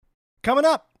Coming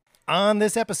up on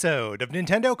this episode of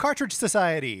Nintendo Cartridge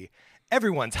Society,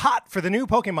 everyone's hot for the new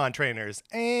Pokemon trainers,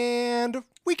 and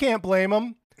we can't blame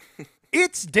them.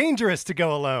 It's dangerous to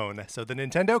go alone, so the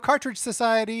Nintendo Cartridge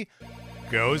Society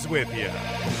goes with you.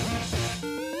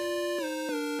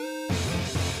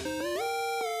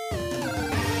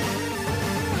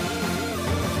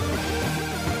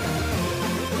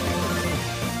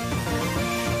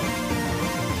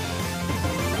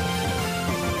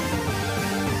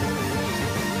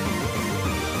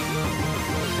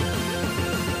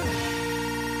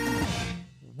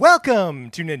 Welcome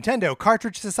to Nintendo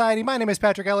Cartridge Society. My name is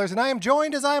Patrick Ellers, and I am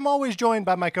joined, as I am always joined,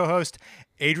 by my co-host,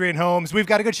 Adrian Holmes. We've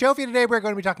got a good show for you today. We're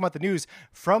going to be talking about the news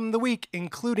from the week,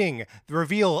 including the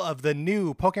reveal of the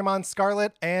new Pokemon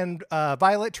Scarlet and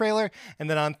Violet trailer.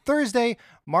 And then on Thursday,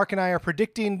 Mark and I are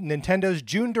predicting Nintendo's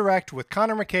June Direct with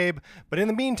Connor McCabe. But in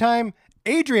the meantime,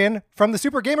 Adrian from the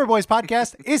Super Gamer Boys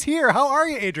podcast is here. How are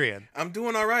you, Adrian? I'm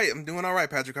doing all right.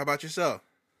 Patrick. How about yourself?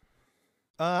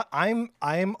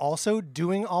 I'm also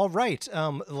doing all right.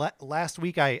 Last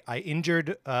week I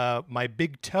injured my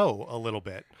big toe a little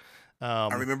bit.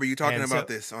 I remember you talking about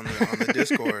this on the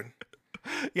Discord.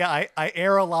 Yeah, I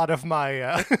air a lot of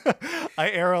my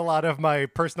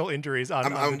personal injuries on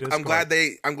the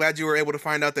Discord. I'm glad you were able to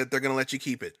find out that they're going to let you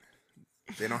keep it.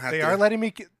 They don't have. They are letting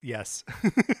me. Yes.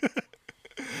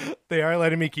 They are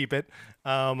letting me keep it.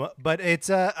 But it's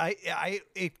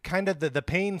it kind of the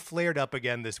pain flared up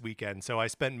again this weekend. So I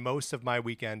spent most of my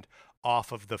weekend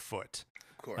off of the foot.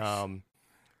 Of course.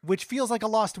 Which feels like a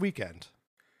lost weekend.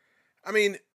 I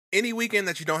mean, any weekend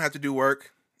that you don't have to do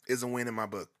work is a win in my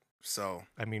book. So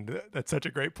I mean, that's such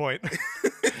a great point.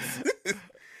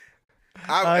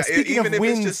 Speaking of even if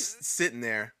wins, it's just sitting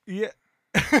there. Yeah.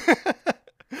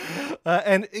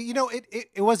 And you know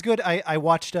it was good. I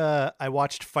watched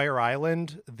Fire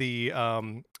Island, the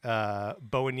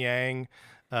Bo and Yang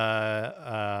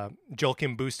Joel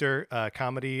Kim Booster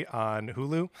comedy on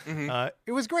Hulu. Mm-hmm.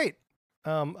 It was great.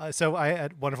 So I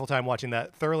had a wonderful time watching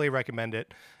that. Thoroughly recommend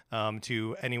it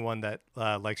to anyone that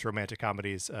likes romantic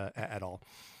comedies at all.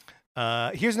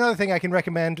 Here's another thing I can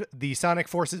recommend, the Sonic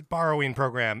Forces borrowing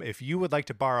program. If you would like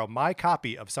to borrow my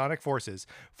copy of Sonic Forces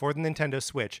for the Nintendo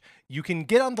Switch, you can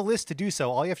get on the list to do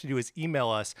so. All you have to do is email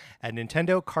us at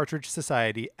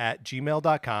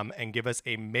nintendocartridgesociety@gmail.com and give us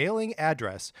a mailing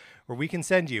address where we can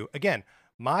send you, again,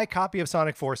 my copy of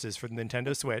Sonic Forces for the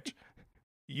Nintendo Switch.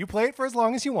 You play it for as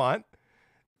long as you want.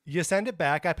 You send it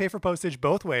back. I pay for postage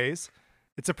both ways.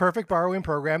 It's a perfect borrowing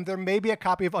program. There may be a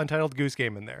copy of Untitled Goose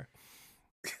Game in there.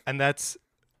 And that's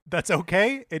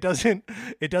okay. It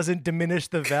doesn't diminish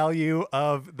the value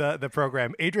of the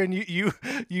program. Adrian, you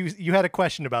had a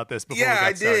question about this before. Yeah, we got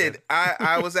I started. did.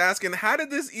 I was asking, how did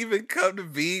this even come to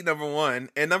be? Number one,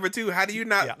 and number two, how do you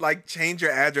not change your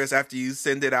address after you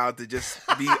send it out to just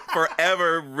be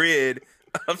forever rid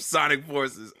of Sonic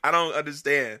Forces? I don't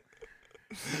understand.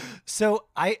 So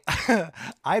I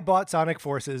bought Sonic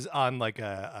Forces on like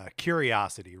a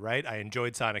curiosity, right? I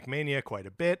enjoyed Sonic Mania quite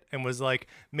a bit and was like,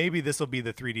 maybe this will be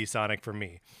the 3D Sonic for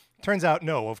me. Turns out,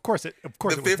 no. Of course it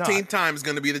was not. The 15th time is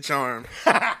going to be the charm.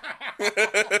 For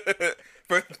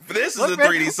this is the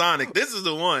 3D Sonic. This is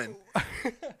the one.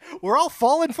 We're all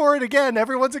falling for it again.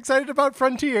 Everyone's excited about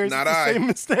Frontiers. Not it's the I. same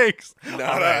mistakes. Not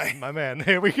all right, I. my man.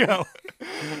 Here we go.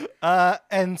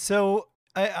 And so.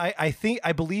 I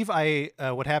believe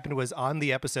what happened was on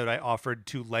the episode I offered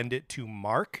to lend it to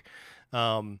Mark,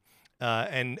 I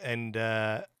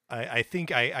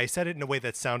think I said it in a way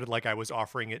that sounded like I was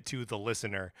offering it to the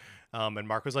listener, and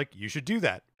Mark was like, "You should do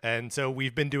that," and so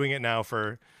we've been doing it now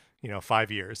for 5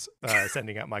 years,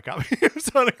 sending out my copy of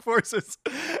Sonic Forces,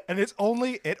 and it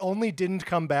only didn't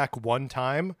come back one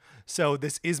time, so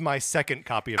this is my second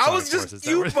copy of Sonic Forces.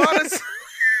 You bought us.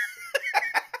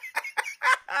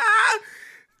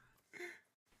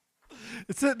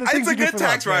 It's a good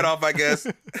tax write-off, I guess.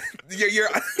 Your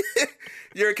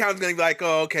account's going to be like,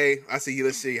 oh, okay, I see you.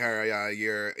 Let's see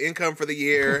your income for the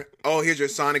year. Oh, here's your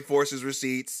Sonic Forces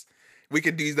receipts. We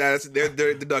could use that.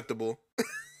 They're deductible.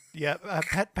 Yeah,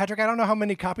 Patrick, I don't know how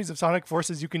many copies of Sonic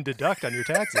Forces you can deduct on your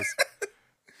taxes. I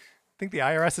think the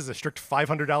IRS has a strict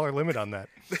 $500 limit on that.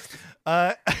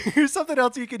 Here's something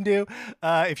else you can do.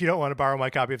 If you don't want to borrow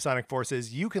my copy of Sonic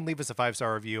Forces, you can leave us a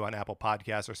 5-star review on Apple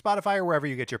Podcasts or Spotify or wherever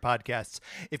you get your podcasts.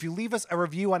 If you leave us a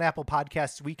review on Apple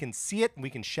Podcasts, we can see it and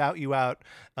we can shout you out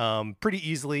pretty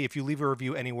easily. If you leave a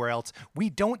review anywhere else,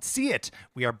 we don't see it.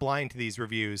 We are blind to these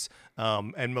reviews,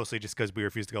 and mostly just because we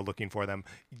refuse to go looking for them.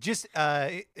 Just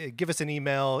give us an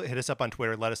email, hit us up on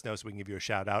Twitter, let us know so we can give you a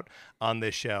shout out on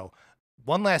this show.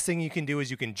 One last thing you can do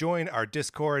is you can join our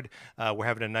Discord. We're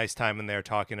having a nice time in there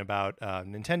talking about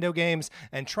Nintendo games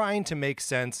and trying to make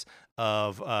sense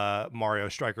of Mario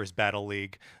Strikers Battle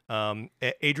League.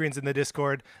 Adrian's in the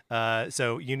Discord,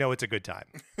 so you know it's a good time.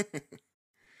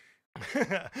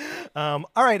 All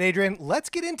right, Adrian, let's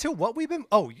get into what we've been.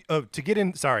 To get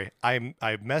in. Sorry,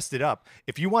 I messed it up.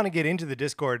 If you want to get into the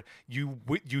Discord, you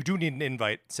do need an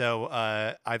invite. So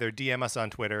either DM us on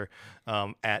Twitter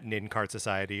at Nincart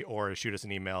Society or shoot us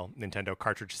an email, Nintendo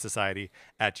Cartridge Society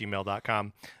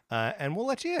 @gmail.com, and we'll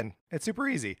let you in. It's super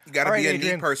easy. You got to be a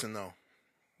neat person, though.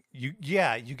 You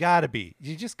gotta be.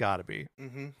 You just gotta be.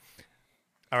 Mm-hmm.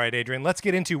 All right, Adrian, let's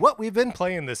get into what we've been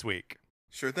playing this week.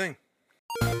 Sure thing.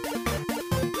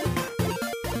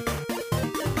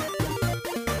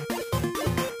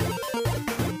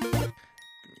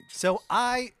 So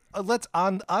let's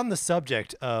on the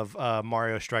subject of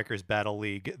Mario Strikers Battle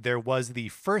League. There was the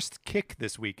first kick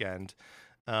this weekend,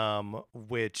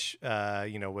 which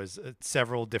was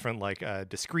several different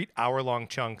discrete hour-long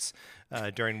chunks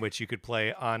during which you could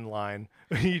play online.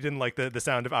 You didn't like the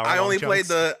sound of hour-long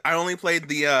chunks? I only played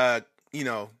the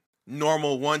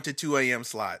normal 1 to 2 a.m.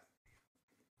 slot.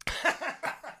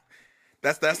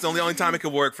 That's the only time it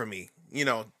could work for me.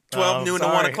 12 noon to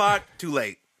 1 o'clock, too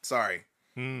late. Sorry.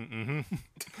 Mm-hmm.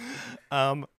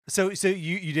 So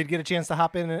you did get a chance to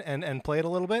hop in and play it a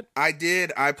little bit? I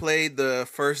did. I played the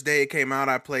first day it came out.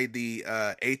 I played the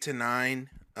 8 to 9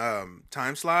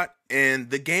 time slot, and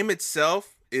the game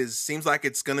itself seems like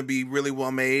it's going to be really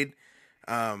well made.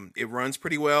 It runs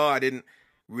pretty well. I didn't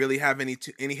really have any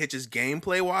hitches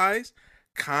gameplay wise.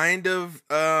 Kind of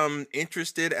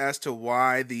interested as to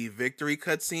why the victory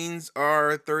cutscenes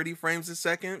are 30 frames a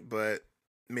second, but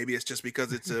maybe it's just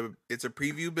because it's a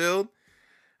preview build.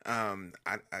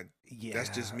 That's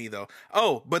just me though.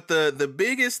 Oh, but the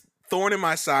biggest thorn in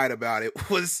my side about it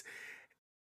was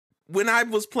when I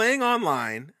was playing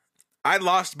online, I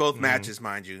lost both matches,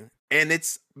 mind you. And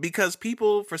it's because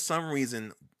people, for some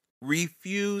reason,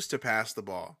 refuse to pass the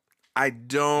ball. I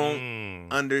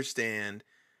don't understand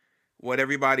what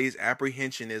everybody's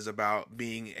apprehension is about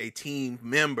being a team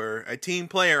member, a team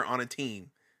player on a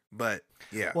team. But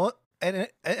yeah. Well, and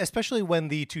especially when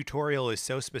the tutorial is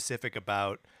so specific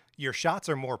about your shots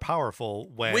are more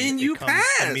powerful when you comes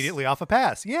pass immediately off a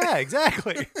pass. Yeah,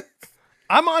 exactly.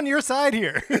 I'm on your side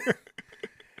here.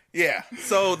 Yeah.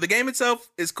 So the game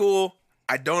itself is cool.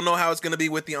 I don't know how it's going to be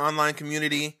with the online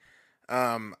community.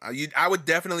 I would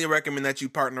definitely recommend that you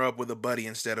partner up with a buddy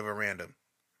instead of a random.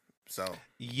 So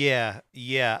yeah.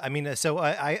 I mean, so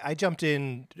I jumped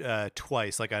in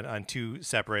twice, like on two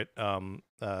separate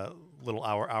little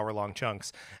hour long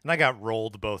chunks, and I got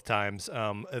rolled both times.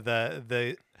 I'm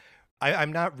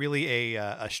not really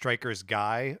a strikers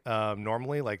guy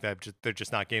normally, like that. They're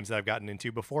just not games that I've gotten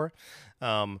into before.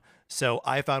 So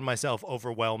I found myself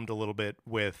overwhelmed a little bit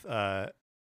with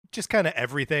just kind of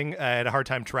everything. I had a hard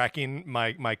time tracking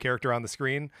my character on the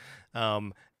screen,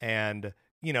 and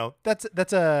that's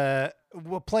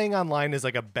playing online is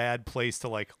like a bad place to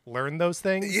like learn those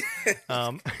things.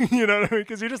 Yeah.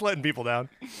 Because you're just letting people down.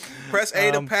 Press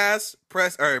A to pass,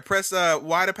 press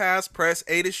Y to pass, press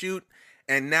A to shoot,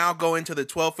 and now go into the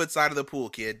 12-foot side of the pool,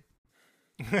 kid.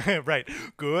 Right.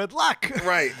 Good luck.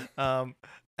 Right.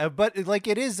 But like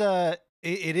it is a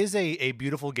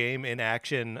beautiful game in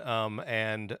action,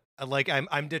 and like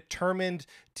I'm determined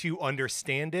to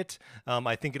understand it.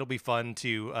 I think it'll be fun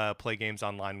to play games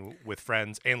online with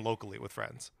friends and locally with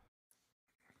friends.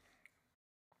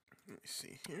 Let me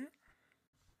see here.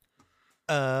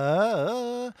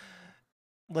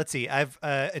 Let's see. I've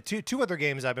two other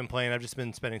games I've been playing. I've just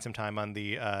been spending some time on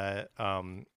the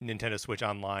Nintendo Switch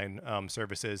Online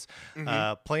services,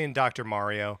 playing Dr.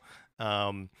 Mario.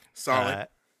 Solid.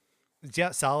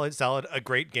 Yeah, solid. A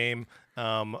great game.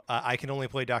 I can only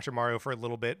play Dr. Mario for a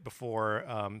little bit before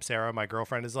Sarah, my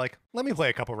girlfriend, is like, "Let me play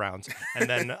a couple rounds," and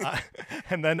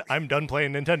then I'm done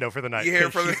playing Nintendo for the night. You hear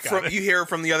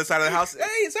from the other side of the house.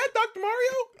 Hey, is that Dr.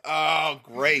 Mario? Oh,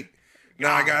 great!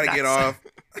 Now I gotta get off.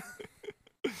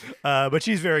 But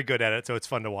she's very good at it, so it's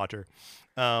fun to watch her.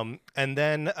 And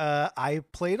then I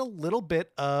played a little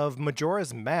bit of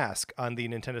Majora's Mask on the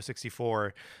Nintendo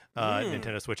 64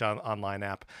 Nintendo Switch Online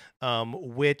app,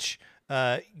 which,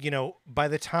 by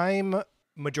the time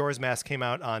Majora's Mask came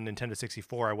out on Nintendo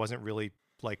 64, I wasn't really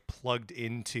like plugged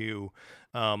into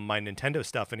my Nintendo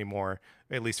stuff anymore,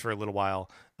 at least for a little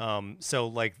while. So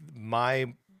like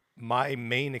my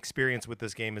main experience with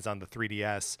this game is on the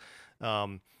 3DS.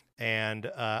 And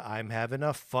I'm having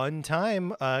a fun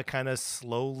time kind of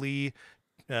slowly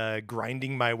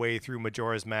grinding my way through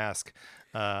Majora's Mask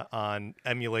on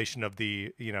emulation of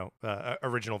the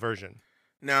original version.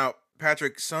 Now,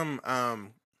 Patrick, some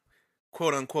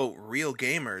quote unquote real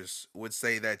gamers would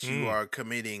say that you are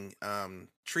committing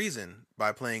treason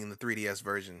by playing the 3DS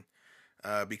version,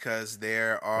 because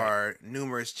there are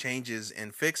numerous changes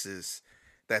and fixes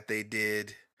that they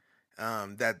did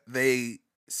that they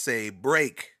say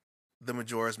break the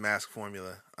Majora's Mask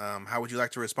formula. How would you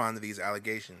like to respond to these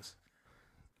allegations?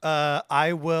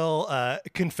 I will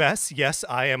confess. Yes,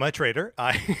 I am a traitor.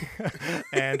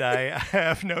 And I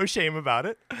have no shame about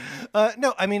it.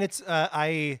 No, I mean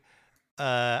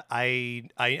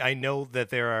I know that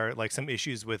there are like some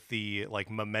issues with the like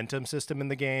momentum system in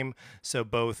the game. So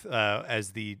both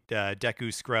as the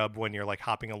Deku Scrub, when you're like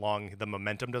hopping along, the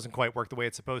momentum doesn't quite work the way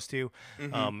it's supposed to.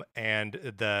 And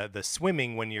the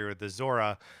swimming when you're the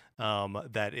Zora.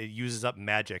 That it uses up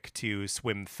magic to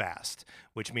swim fast,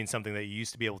 which means something that you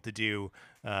used to be able to do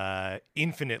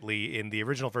infinitely in the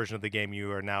original version of the game.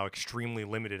 You are now extremely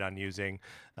limited on using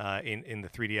in the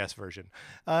 3DS version.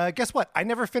 Guess what? I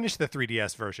never finished the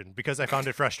 3DS version because I found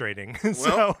it frustrating.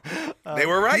 Well, they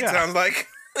were right. Yeah. Sounds like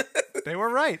they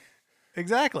were right.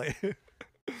 Exactly.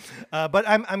 But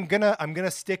I'm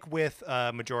gonna stick with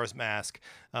Majora's Mask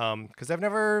because I've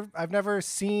never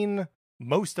seen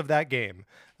most of that game,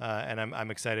 and I'm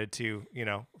excited to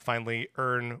finally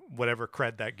earn whatever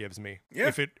cred that gives me,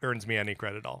 if it earns me any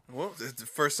credit at all. Well,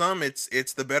 for some,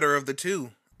 it's the better of the two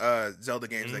Zelda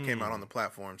games that came out on the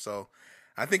platform. So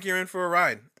I think you're in for a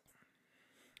ride.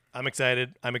 I'm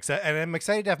excited, and I'm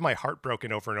excited to have my heart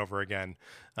broken over and over again,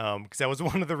 because that was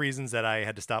one of the reasons that I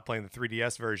had to stop playing the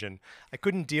 3DS version. I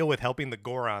couldn't deal with helping the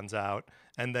Gorons out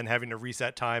and then having to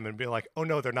reset time and be like, oh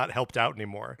no, they're not helped out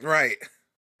anymore. Right.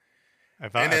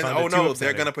 And then, oh no,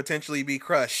 they're going to potentially be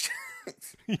crushed.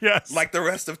 Yes. Like the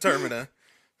rest of Termina.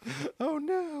 Oh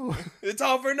no. It's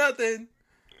all for nothing.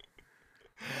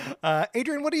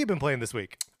 Adrian, what have you been playing this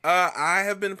week? I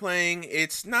have been playing,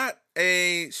 it's not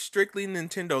a strictly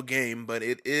Nintendo game, but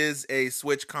it is a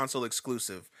Switch console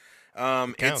exclusive.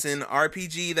 It's an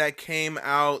RPG that came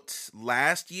out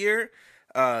last year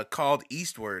called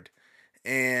Eastward.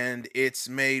 And it's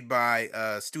made by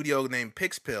a studio named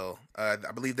Pixpill. I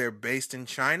believe they're based in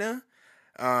China.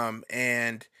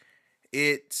 And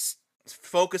it's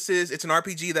an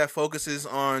RPG that focuses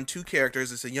on two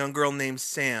characters. It's a young girl named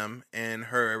Sam and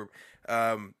her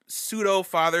pseudo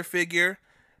father figure,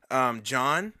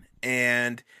 John.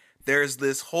 And there's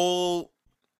this whole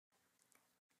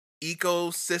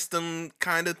ecosystem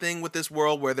kind of thing with this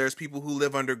world where there's people who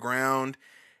live underground,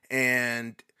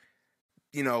 and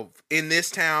in this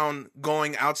town,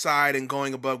 going outside and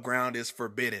going above ground is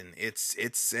forbidden.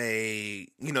 It's a,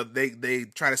 they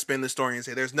try to spin the story and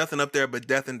say there's nothing up there but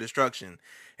death and destruction.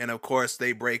 And of course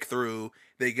they break through,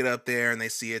 they get up there and they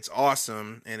see it's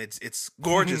awesome and it's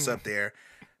gorgeous up there.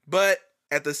 But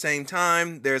at the same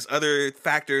time, there's other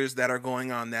factors that are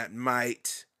going on that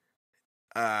might,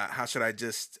 I'm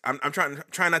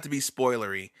trying not to be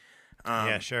spoilery.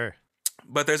 Yeah, sure.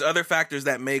 But there's other factors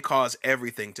that may cause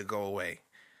everything to go away.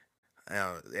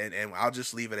 And I'll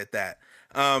just leave it at that.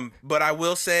 But I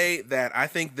will say that I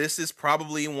think this is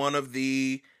probably one of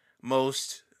the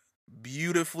most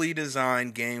beautifully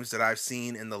designed games that I've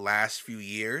seen in the last few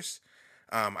years.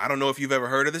 I don't know if you've ever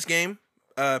heard of this game,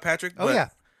 Patrick. Oh, yeah.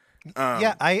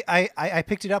 Yeah, I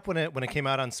picked it up when it came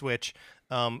out on Switch.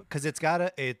 Because it's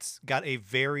got a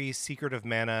very Secret of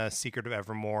Mana, Secret of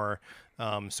Evermore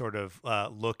sort of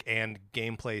look and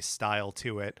gameplay style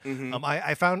to it. Mm-hmm.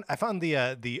 I found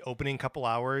the opening couple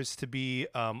hours to be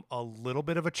a little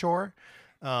bit of a chore.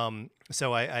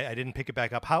 So I didn't pick it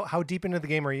back up. How deep into the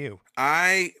game are you?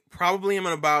 I probably am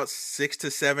at about 6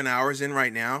 to 7 hours in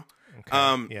right now.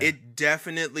 Okay. Yeah. It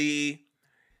definitely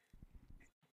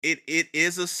it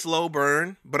is a slow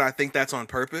burn, but I think that's on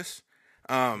purpose.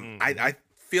 I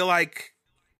feel like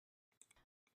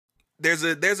there's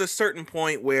a certain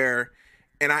point where,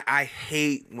 and I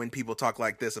hate when people talk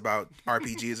like this about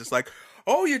RPGs. It's like,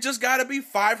 oh, you just got to be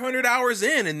 500 hours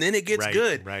in and then it gets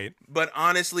good. Right. But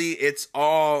honestly, it's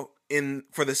all in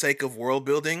for the sake of world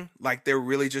building. Like they're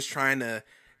really just trying to,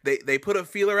 they put a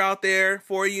feeler out there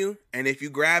for you. And if you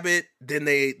grab it, then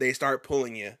they start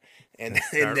pulling you. And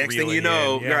next thing you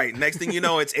know, next thing you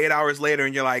know, it's 8 hours later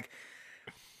and you're like,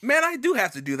 man, I do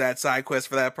have to do that side quest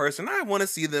for that person. I want to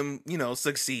see them,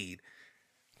 succeed.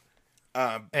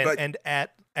 And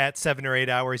at 7 or 8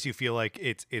 hours, you feel like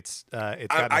it's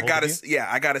I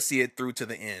gotta see it through to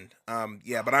the end.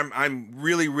 But I'm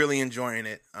really, really enjoying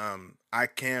it. I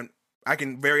can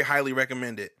very highly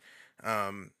recommend it.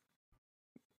 And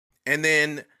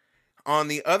then on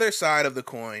the other side of the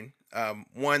coin,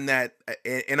 one that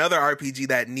another RPG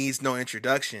that needs no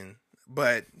introduction,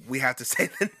 but we have to say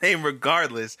the name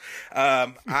regardless.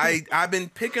 I've been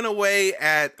picking away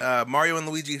at Mario and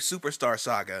Luigi Superstar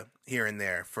Saga here and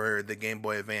there for the Game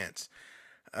Boy Advance.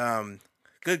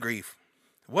 Good grief.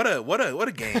 What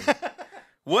a game.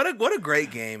 What a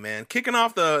great game, man. Kicking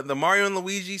off the Mario and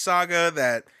Luigi saga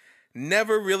that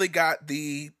never really got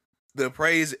the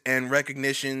praise and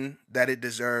recognition that it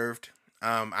deserved.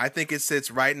 I think it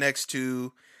sits right next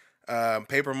to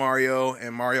Paper Mario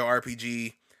and Mario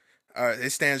RPG.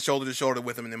 It stands shoulder to shoulder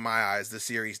with them in my eyes. The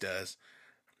series does.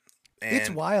 And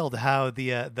it's wild how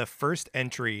the first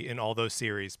entry in all those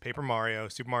series, Paper Mario,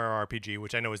 Super Mario RPG,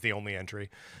 which I know is the only entry,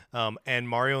 and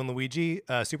Mario and Luigi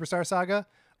Superstar Saga,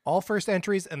 all first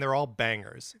entries, and they're all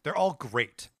bangers. They're all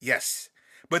great. Yes.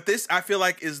 But this, I feel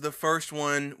like, is the first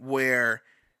one where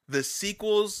the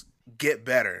sequels get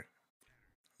better.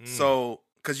 So,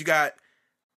 because you got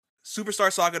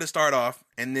Superstar Saga to start off,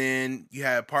 and then you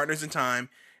had Partners in Time,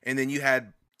 and then you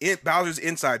had Bowser's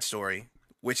Inside Story,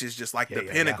 which is just like the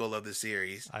pinnacle of the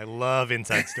series. I love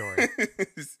Inside Story.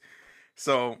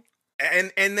 So,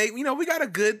 and they, we got a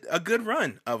good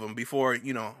run of them before,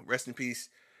 rest in peace,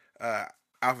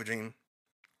 Alpha Dream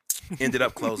ended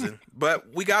up closing.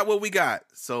 But we got what we got,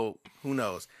 so who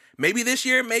knows? Maybe this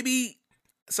year, maybe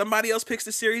somebody else picks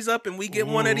the series up and we get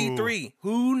one at E3.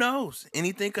 Who knows?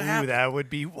 Anything could happen. That would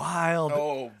be wild.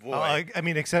 Oh boy. I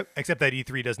mean, except that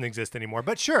E3 doesn't exist anymore.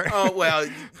 But sure. Oh well.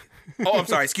 I'm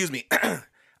sorry. Excuse me.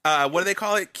 What do they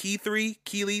call it?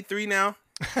 Keeley 3 now?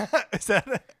 Is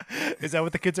that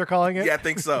what the kids are calling it? Yeah, I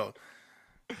think so.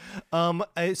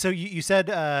 So you said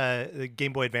the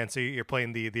Game Boy Advance. So you're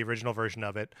playing the original version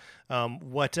of it.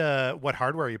 What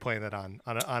hardware are you playing that on?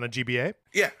 On a GBA?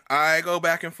 Yeah, I go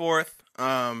back and forth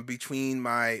between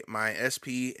my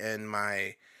SP and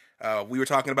my. We were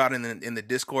talking about in the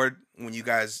Discord when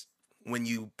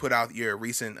you put out your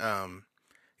recent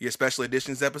your special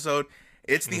editions episode.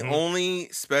 It's the only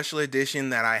special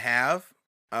edition that I have.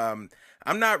 I'm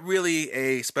not really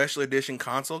a special edition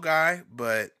console guy,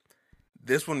 but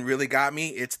this one really got me.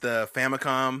 It's the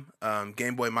Famicom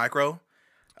Game Boy Micro.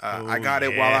 I got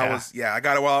it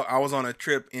while I was on a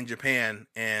trip in Japan,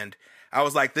 and I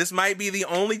was like, this might be the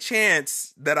only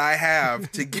chance that I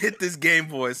have to get this Game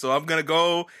Boy. So I'm gonna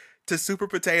go to Super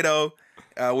Potato,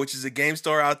 which is a game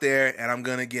store out there, and I'm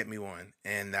gonna get me one.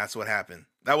 And that's what happened.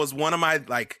 That was one of my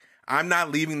I'm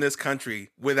not leaving this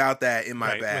country without that in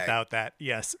my bag. Without that,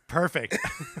 yes, perfect.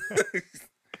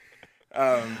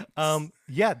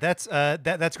 Yeah, that's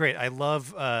great. I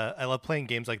love playing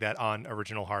games like that on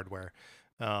original hardware.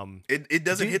 It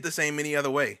doesn't hit the same any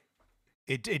other way.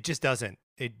 It just doesn't.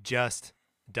 It just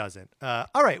doesn't.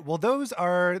 All right. Well,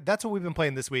 that's what we've been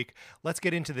playing this week. Let's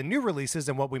get into the new releases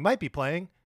and what we might be playing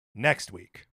next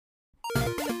week.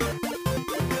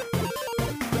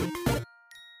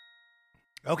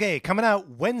 Okay, coming out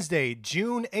Wednesday,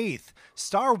 June 8th,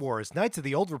 Star Wars Knights of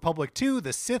the Old Republic 2,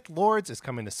 The Sith Lords is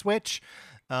coming to Switch.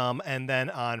 And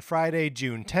then on Friday,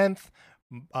 June 10th,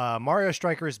 Mario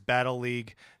Strikers Battle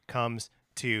League comes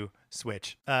to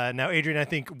Switch. Now, Adrian, I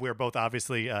think we're both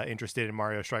obviously interested in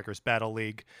Mario Strikers Battle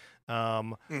League.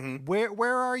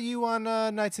 Where are you on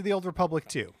Knights of the Old Republic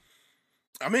 2?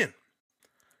 I'm in.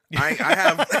 I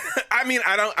have. I mean,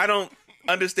 I don't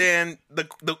understand the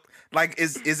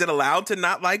is it allowed to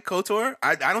not like KOTOR?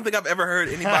 I don't think I've ever heard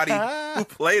anybody who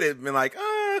played it been like,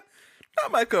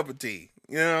 not my cup of tea.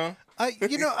 I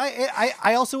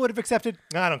also would have accepted.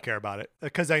 I don't care about it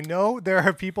because I know there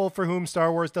are people for whom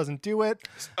Star Wars doesn't do it.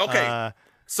 Okay,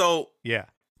 so yeah,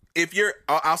 if you're,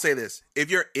 I'll say this: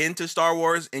 if you're into Star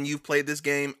Wars and you've played this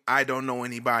game, I don't know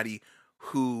anybody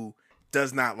who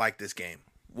does not like this game.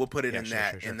 We'll put it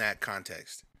in that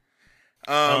context.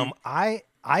 I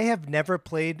have never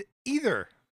played either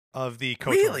of the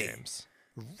KOTOR games.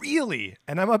 Really?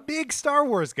 And I'm a big Star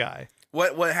Wars guy.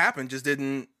 What happened? Just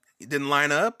didn't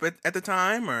line up at the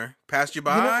time, or passed you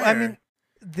by? I mean,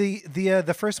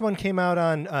 the first one came out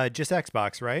on just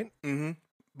Xbox, right? Mm-hmm.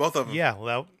 Both of them. Yeah.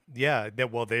 Well,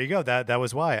 well, there you go. That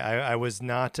was why I was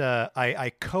not.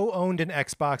 I co-owned an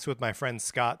Xbox with my friend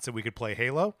Scott, so we could play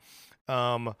Halo.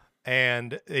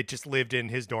 And it just lived in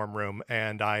his dorm room,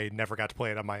 and I never got to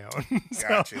play it on my own.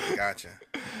 Gotcha.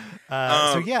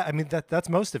 So yeah, I mean that's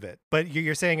most of it. But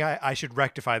you're saying I should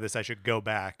rectify this. I should go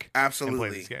back. Absolutely.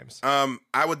 And play these games.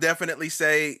 I would definitely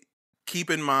say keep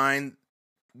in mind,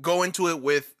 go into it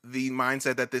with the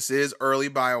mindset that this is early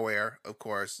BioWare, of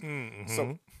course. Mm-hmm.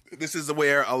 So this is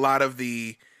where a lot of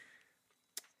the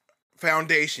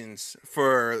foundations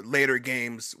for later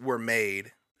games were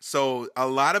made. So a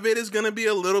lot of it is going to be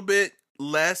a little bit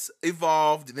less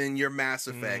evolved than your Mass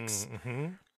Effects.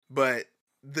 Mm-hmm. But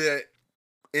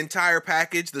entire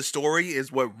package, the story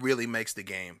is what really makes the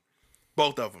game.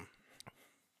 Both of them.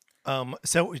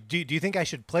 So do you think I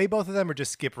should play both of them or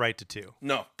just skip right to 2?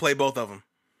 No, play both of them.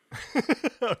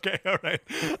 Okay, all right.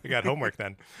 I got homework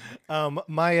then.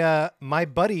 My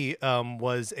buddy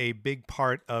was a big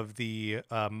part of the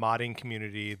modding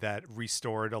community that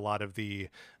restored a lot of the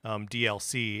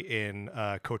DLC in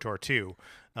KOTOR 2.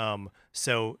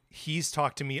 So he's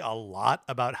talked to me a lot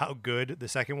about how good the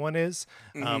second one is,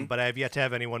 but I have yet to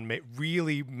have anyone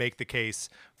really make the case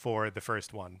for the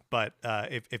first one. But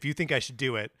if you think I should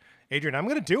do it, Adrian, I'm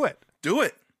going to do it. Do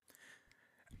it.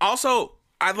 Also,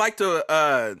 I'd like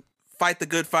to fight the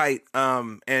good fight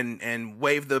and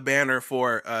wave the banner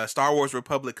for Star Wars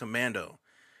Republic Commando.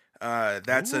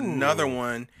 That's another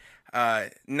one.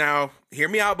 Now, hear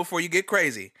me out before you get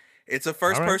crazy. It's a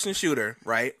first-person shooter,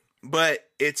 right? But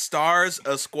it stars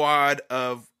a squad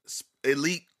of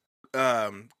elite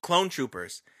clone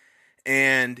troopers,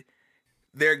 and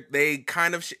it's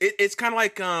kind of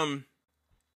like Clone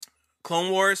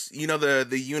Wars. You know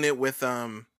the unit with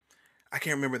I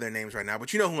can't remember their names right now,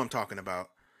 but you know who I'm talking about.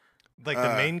 Like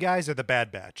the main guys or the Bad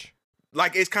Batch?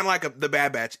 Like it's kind of like the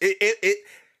Bad Batch.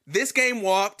 This game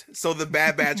walked so the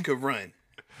Bad Batch could run.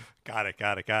 Got it.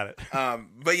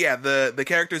 But yeah, the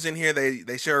characters in here,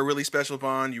 they share a really special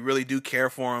bond. You really do care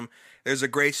for them. There's a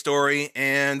great story,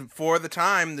 and for the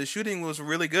time, the shooting was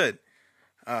really good.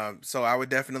 So I would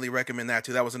definitely recommend that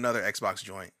too. That was another Xbox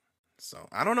joint. So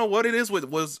I don't know what it is with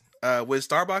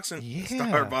Xbox and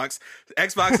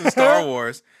Star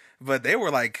Wars, but they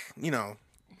were like,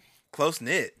 close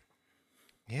knit.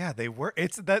 Yeah, they were.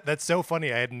 That's so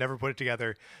funny. I had never put it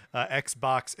together.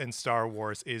 Xbox and Star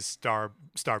Wars is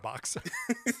Starbucks.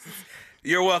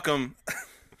 You're welcome.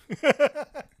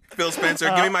 Phil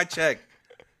Spencer, give me my check.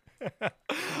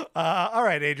 All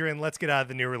right, Adrian, let's get out of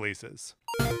the new releases.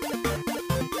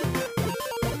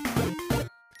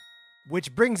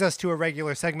 Which brings us to a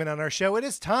regular segment on our show. It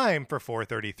is time for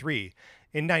 433.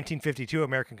 In 1952,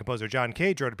 American composer John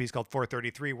Cage wrote a piece called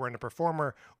 433, wherein a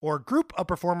performer or group of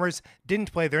performers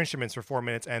didn't play their instruments for 4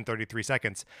 minutes and 33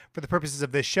 seconds. For the purposes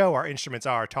of this show, our instruments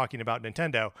are talking about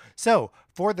Nintendo. So,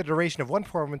 for the duration of one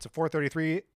performance of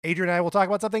 433, Adrian and I will talk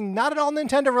about something not at all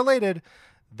Nintendo related,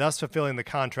 thus fulfilling the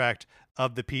contract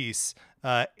of the piece.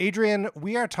 Adrian,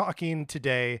 we are talking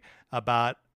today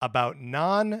about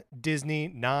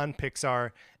non-Disney,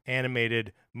 non-Pixar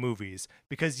animated movies,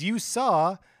 because you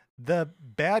saw The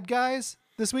Bad Guys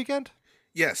this weekend?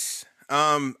 Yes.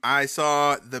 I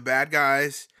saw The Bad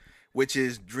Guys, which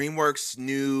is DreamWorks'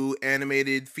 new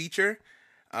animated feature.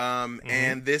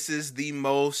 And this is the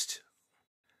most,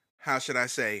 how should I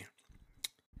say,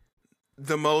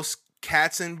 the most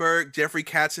Jeffrey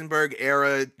Katzenberg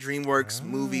era DreamWorks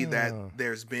movie that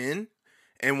there's been.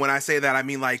 And when I say that, I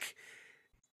mean like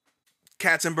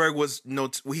Katzenberg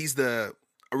he's the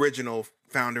original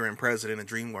founder and president of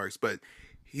DreamWorks, but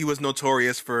he was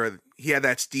notorious he had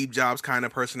that Steve Jobs kind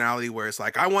of personality where it's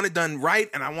like, I want it done right,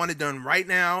 and I want it done right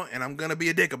now, and I'm going to be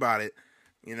a dick about it,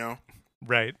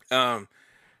 Right.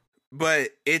 But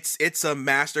it's a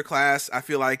masterclass, I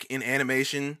feel like, in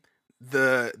animation.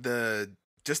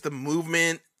 Just the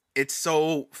movement, it's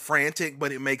so frantic,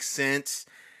 but it makes sense.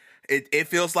 It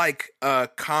feels like a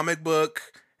comic book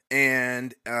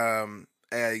and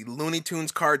a Looney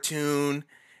Tunes cartoon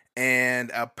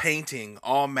and a painting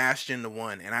all mashed into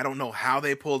one. And I don't know how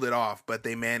they pulled it off, but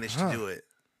they managed to do it.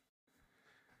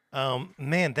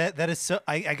 Man, that is so.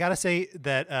 I gotta say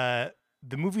that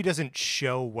the movie doesn't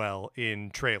show well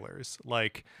in trailers.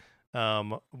 Like,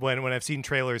 when I've seen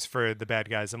trailers for The Bad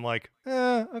Guys, I'm like,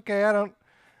 okay, I don't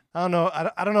know.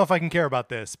 I don't know if I can care about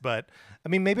this, but I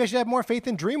mean, maybe I should have more faith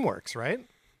in DreamWorks, right?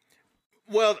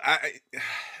 Well,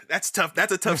 that's tough.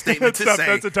 That's a tough statement to say.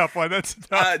 That's a tough one.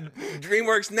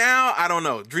 DreamWorks now, I don't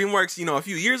know. DreamWorks, a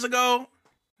few years ago,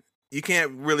 you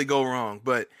can't really go wrong.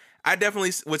 But I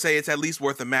definitely would say it's at least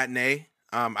worth a matinee.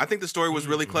 I think the story was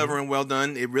really clever and well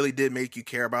done. It really did make you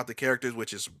care about the characters,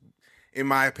 which is, in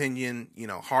my opinion,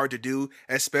 hard to do,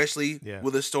 especially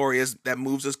with a story that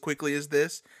moves as quickly as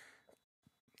this.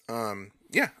 I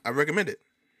recommend it.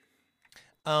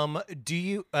 Do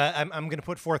you? I'm going to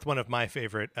put forth one of my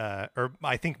favorite, or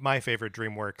I think my favorite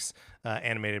DreamWorks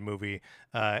animated movie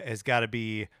has got to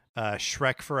be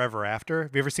Shrek Forever After.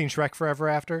 Have you ever seen Shrek Forever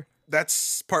After?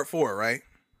 That's part 4, right?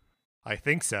 I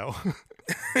think so.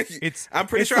 I'm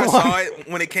pretty sure I saw it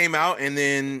when it came out, and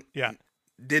then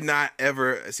did not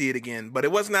ever see it again. But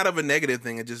it wasn't out of a negative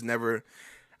thing. It just never.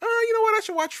 You know what? I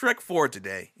should watch Shrek 4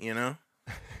 today.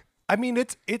 I mean,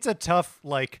 it's a tough,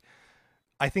 like,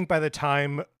 I think by the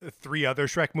time 3 other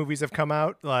Shrek movies have come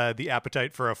out, the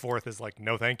appetite for a 4th is like,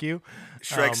 no, thank you.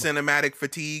 Shrek cinematic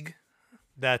fatigue.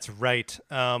 That's right.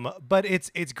 But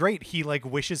it's great. He like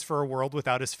wishes for a world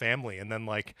without his family, and then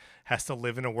like has to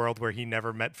live in a world where he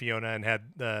never met Fiona and had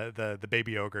the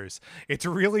baby ogres. It's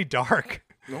really dark.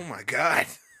 Oh my God.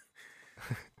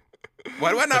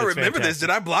 Why do I not remember this? Did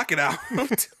I block it out?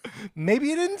 Maybe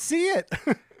you didn't see it.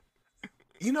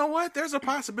 You know what? There's a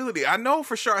possibility. I know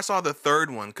for sure I saw the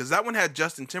 3rd one because that one had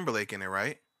Justin Timberlake in it,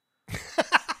 right?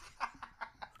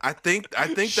 I think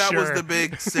that was the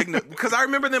big signal because I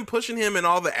remember them pushing him in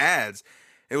all the ads.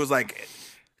 It was like,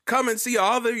 come and see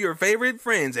all of your favorite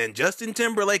friends and Justin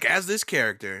Timberlake as this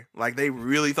character. Like they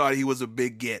really thought he was a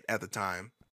big get at the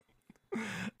time.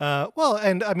 Well,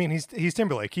 and I mean he's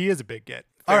Timberlake. He is a big get.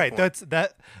 Fair All right, point.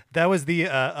 that was the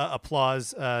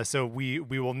applause. So we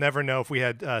will never know if we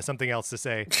had something else to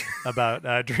say about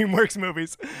DreamWorks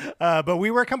movies. But we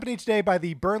were accompanied today by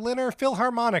the Berliner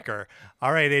Philharmoniker.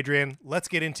 All right, Adrian, let's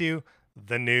get into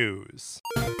the news.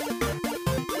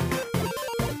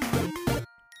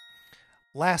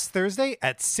 Last Thursday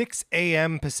at 6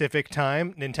 a.m. Pacific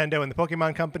time, Nintendo and the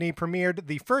Pokemon Company premiered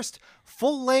the first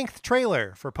full-length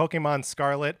trailer for Pokemon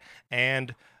Scarlet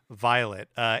and Violet.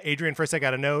 Adrian, first I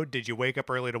gotta know, did you wake up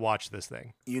early to watch this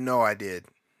thing? You know I did.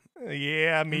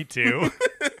 Yeah, me too.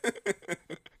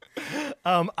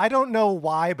 I don't know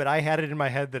why, but I had it in my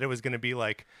head that it was going to be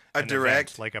like a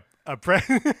direct, event,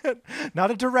 like not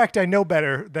a direct. I know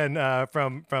better than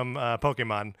from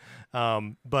Pokemon.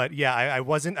 But yeah, I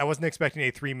wasn't expecting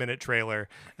a 3-minute trailer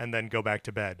and then go back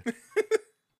to bed.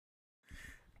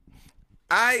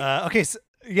 Okay. So,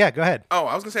 yeah, go ahead. Oh,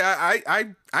 I was gonna say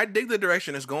I dig the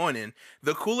direction it's going in.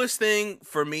 The coolest thing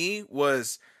for me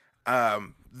was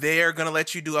they're gonna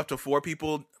let you do up to 4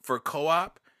 people for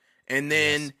co-op, and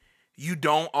then you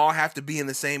don't all have to be in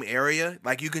the same area.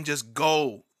 Like you can just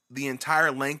go the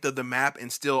entire length of the map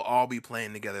and still all be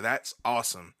playing together. That's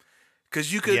awesome.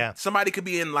 Because you could somebody could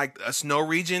be in like a snow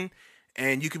region,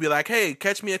 and you could be like, "Hey,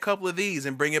 catch me a couple of these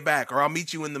and bring it back," or "I'll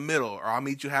meet you in the middle," or "I'll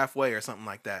meet you halfway," or something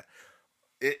like that.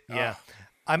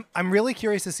 I'm really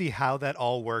curious to see how that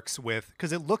all works with,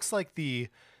 because it looks like the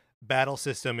battle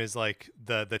system is like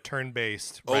the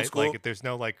turn-based, right? Old school. Like there's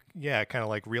no like kind of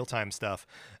like real-time stuff.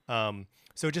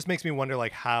 So it just makes me wonder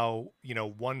like how,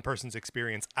 one person's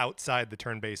experience outside the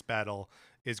turn-based battle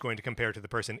is going to compare to the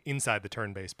person inside the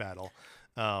turn-based battle.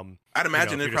 I'd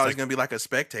imagine it's probably going to be like a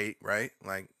spectate, right?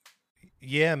 Like,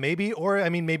 yeah, maybe. Or, I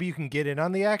mean, maybe you can get in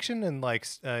on the action and like,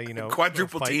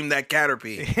 quadruple team that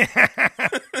Caterpie.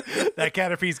 That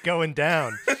Caterpie's going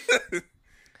down.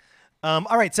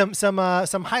 All right, some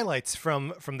highlights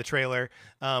from the trailer.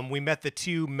 We met the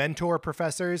 2 mentor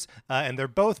professors, and they're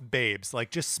both babes,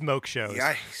 like just smoke shows.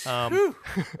 Yikes.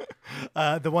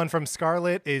 The one from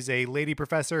Scarlet is a lady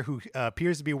professor who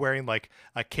appears to be wearing like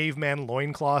a caveman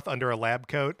loincloth under a lab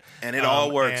coat. And it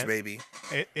all works, baby.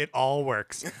 It all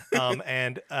works.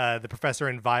 And the professor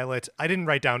in Violet, I didn't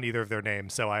write down either of their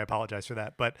names, so I apologize for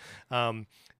that. But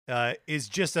is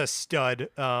just a stud.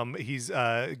 He's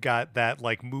got that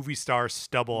like movie star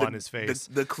stubble on his face.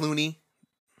 The Clooney.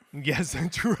 Yes,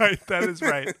 that's right. That is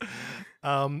right.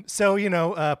 So,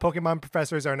 Pokemon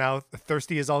professors are now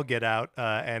thirsty as all get out.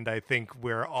 And I think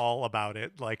we're all about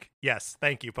it. Like, yes,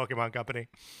 thank you, Pokemon Company.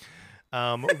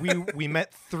 We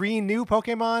met 3 new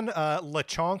Pokemon,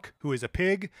 Lechonk, who is a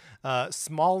pig,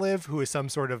 Smoliv, who is some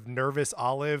sort of nervous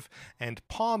olive, and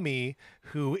Pawmi,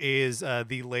 who is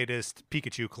the latest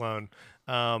Pikachu clone.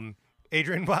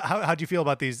 Adrian, how'd you feel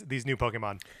about these new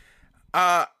Pokemon?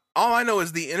 All I know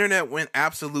is the internet went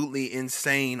absolutely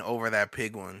insane over that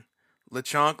pig one.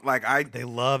 Lechonk, like they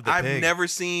love the pig.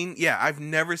 I've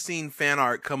never seen fan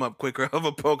art come up quicker of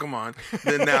a Pokemon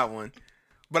than that one.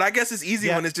 But I guess it's easy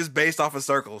when it's just based off a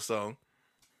circle, so.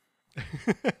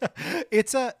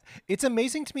 It's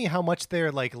amazing to me how much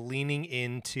they're like leaning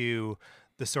into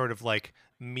the sort of like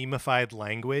memeified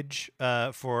language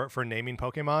for naming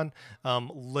Pokemon.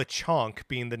 Lechonk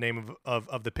being the name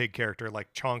of the pig character,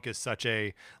 like chonk is such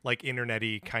a like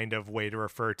internet-y kind of way to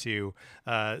refer to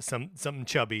something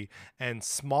chubby, and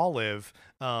Smoliv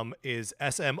is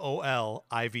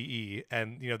SMOLIVE,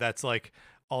 and that's like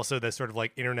also the sort of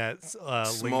like internet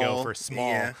lingo for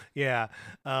small. Yeah.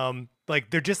 Like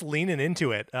they're just leaning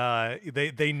into it.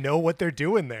 They know what they're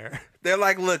doing there. They're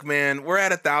like, look, man, we're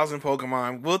at 1,000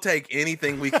 Pokemon. We'll take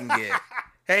anything we can get.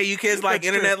 Hey, you kids like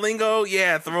internet lingo?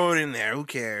 Yeah, throw it in there. Who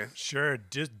cares? Sure,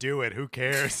 just do it. Who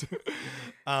cares?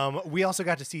 We also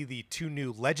got to see the 2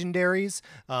 new legendaries,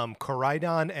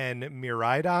 Koraidon and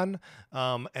Miraidon.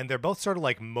 And they're both sort of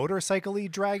like motorcycle-y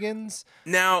dragons.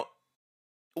 Now,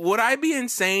 would I be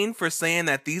insane for saying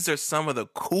that these are some of the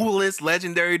coolest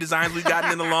legendary designs we've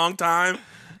gotten in a long time?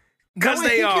 Because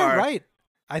they are. You're right.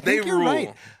 I think you're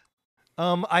right.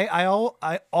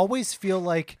 I always feel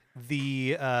like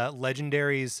the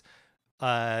legendaries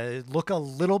look a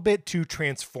little bit too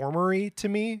transformery to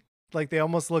me. Like they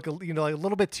almost look, like a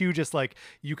little bit too just like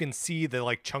you can see the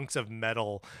like chunks of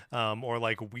metal or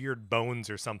like weird bones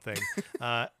or something.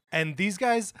 And these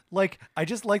guys, like, I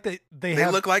just like that they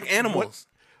look like animals.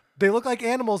 They look like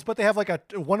animals, but they have like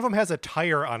one of them has a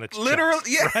tire on its literally, chest,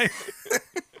 yeah. Right?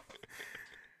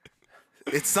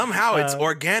 It's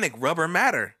organic rubber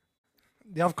matter.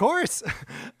 Yeah, of course.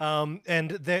 And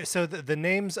the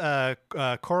names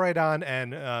Koraidon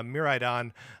and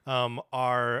Miraidon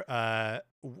are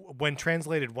when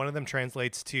translated, one of them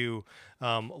translates to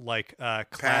like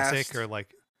classic past. or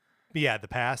like the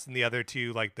past, and the other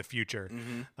to like the future.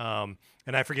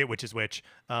 And I forget which is which.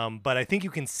 But I think you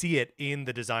can see it in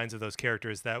the designs of those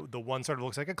characters, that the one sort of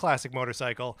looks like a classic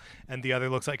motorcycle and the other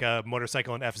looks like a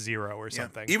motorcycle in F-Zero or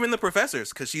something. Even the professors,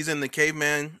 because she's in the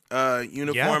caveman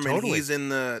uniform, totally. And he's in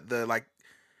the like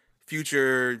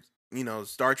future,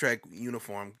 Star Trek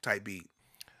uniform type beat.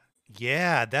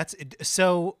 Yeah, that's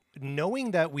so.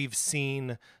 Knowing that we've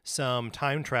seen some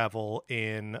time travel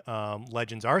in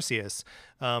Legends Arceus,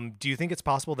 do you think it's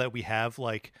possible that we have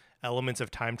like elements of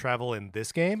time travel in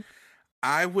this game?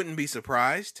 I wouldn't be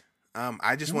surprised.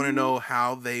 I just want to know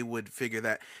how they would figure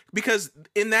that, because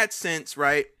in that sense,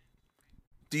 right?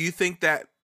 Do you think that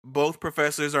both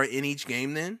professors are in each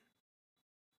game then?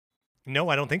 No,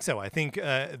 I don't think so. I think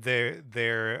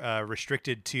they're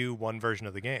restricted to one version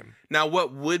of the game. Now,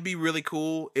 what would be really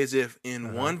cool is if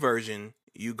in one version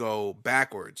you go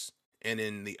backwards and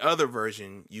in the other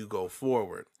version you go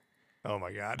forward. Oh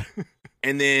my God.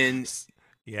 And then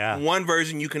one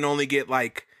version you can only get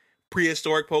like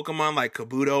prehistoric Pokemon like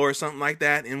Kabuto or something like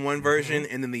that in one version,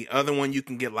 and then the other one you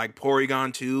can get like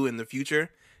Porygon 2 in the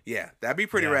future. Yeah, that'd be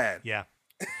pretty rad. Yeah.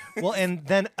 Well, and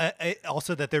then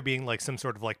also that there being like some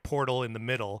sort of like portal in the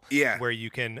middle, where you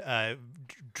can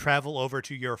travel over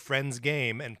to your friend's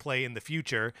game and play in the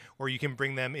future, or you can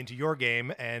bring them into your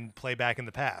game and play back in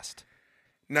the past.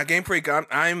 Now, Game Freak,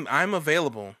 I'm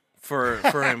available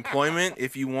for employment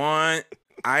if you want.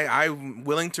 I'm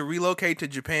willing to relocate to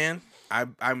Japan.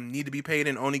 I need to be paid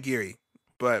in onigiri.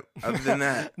 But other than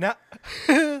that, now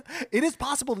it is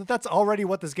possible that that's already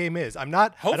what this game is.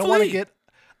 Hopefully.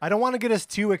 I don't want to get us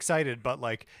too excited, but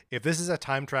like if this is a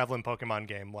time traveling Pokemon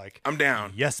game, like I'm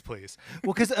down. Yes, please.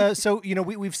 Well, because so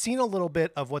we've seen a little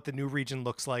bit of what the new region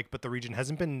looks like, but the region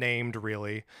hasn't been named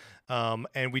really,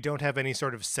 and we don't have any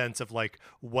sort of sense of like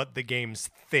what the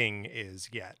game's thing is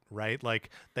yet, right?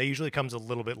 Like that usually comes a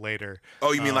little bit later.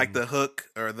 Oh, you mean like the hook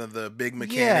or the big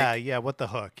mechanic? Yeah. What the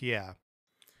hook? Yeah.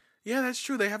 Yeah, that's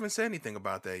true. They haven't said anything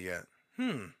about that yet.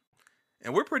 And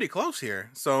we're pretty close here,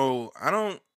 so I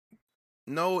don't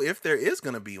know if there is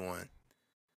going to be one.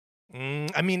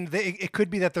 I mean, it could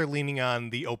be that they're leaning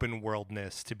on the open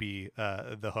worldness to be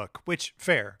the hook, which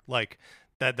fair. Like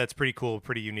that's pretty cool,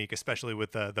 pretty unique, especially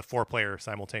with the 4-player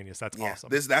simultaneous. That's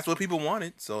awesome. That's what people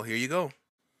wanted. So here you go.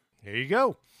 Here you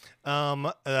go.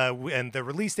 And the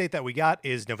release date that we got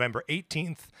is November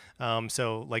 18th.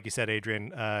 So like you said,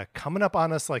 Adrian, coming up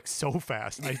on us like so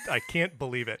fast. I can't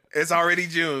believe it. It's already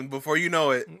June before you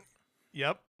know it.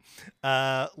 Yep.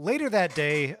 Later that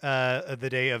day, the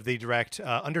day of the Direct,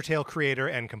 Undertale creator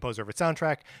and composer of its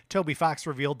soundtrack, Toby Fox,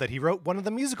 revealed that he wrote one of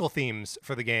the musical themes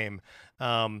for the game.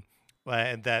 And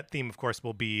that theme, of course,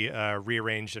 will be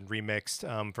rearranged and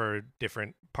remixed for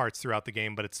different parts throughout the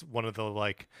game, but it's one of the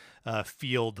like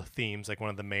field themes, like one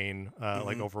of the main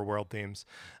like overworld themes.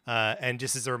 And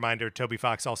just as a reminder, Toby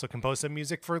Fox also composed some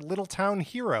music for Little Town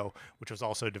Hero, which was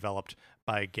also developed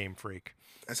by Game Freak.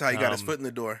 That's how he got his foot in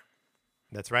the door.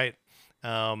 That's right.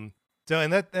 So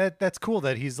and that's cool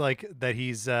that he's like that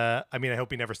he's I mean, I hope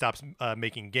he never stops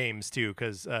making games too,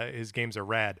 because his games are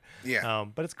rad. Yeah.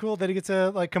 But it's cool that he gets to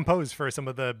like compose for some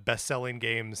of the best-selling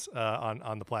games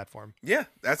on the platform. Yeah,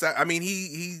 I mean,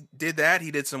 he did that.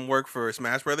 He did some work for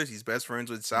Smash Brothers. He's best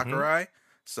friends with Sakurai,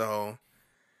 so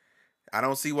I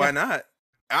don't see why not.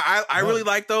 I really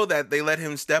like though that they let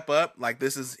him step up. Like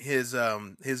this is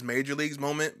his major leagues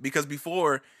moment, because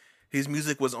before his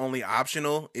music was only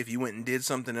optional if you went and did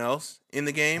something else in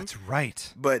the game. That's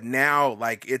right. But now,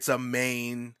 like, it's a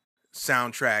main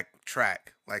track.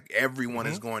 Like, everyone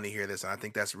is going to hear this, and I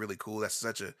think that's really cool. That's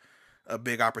such a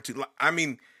big opportunity. I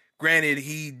mean, granted,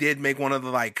 he did make one of the,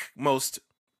 like, most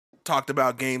talked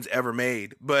about games ever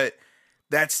made, but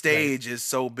that stage is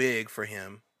so big for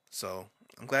him. So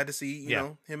I'm glad to see, you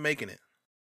know, him making it.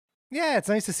 Yeah, it's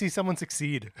nice to see someone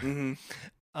succeed.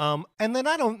 And then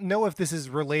I don't know if this is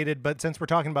related, but since we're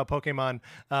talking about Pokemon,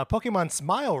 Pokemon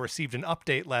Smile received an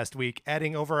update last week,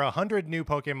 adding over 100 new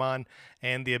Pokemon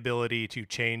and the ability to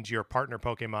change your partner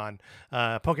Pokemon.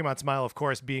 Pokemon Smile, of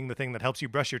course, being the thing that helps you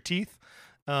brush your teeth,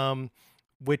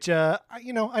 which, I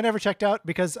never checked out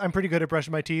because I'm pretty good at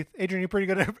brushing my teeth. Adrian, you pretty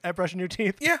good at brushing your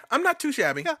teeth? Yeah, I'm not too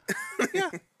shabby. Yeah.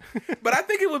 But I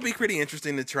think it would be pretty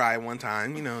interesting to try one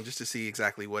time, just to see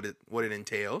exactly what it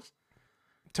entails.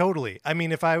 Totally. I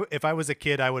mean, if I was a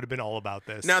kid, I would have been all about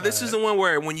this. Now, this is the one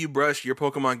where when you brush, your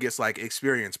Pokemon gets like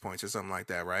experience points or something like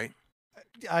that, right?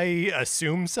 I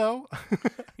assume so.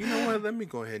 You know what? Let me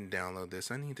go ahead and download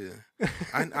this. I need to.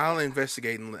 I'll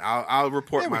investigate and I'll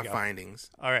report my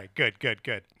findings. All right. Good.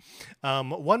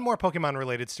 One more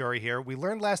Pokemon-related story here. We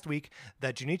learned last week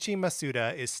that Junichi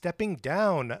Masuda is stepping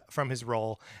down from his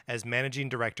role as managing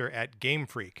director at Game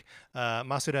Freak.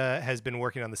 Masuda has been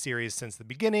working on the series since the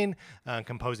beginning,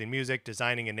 composing music,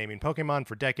 designing, and naming Pokemon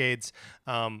for decades.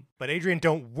 But Adrian,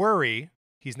 don't worry.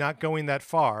 He's not going that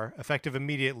far. Effective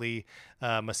immediately,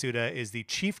 Masuda is the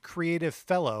chief creative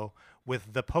fellow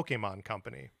with the Pokemon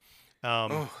Company.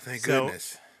 Thank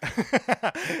goodness.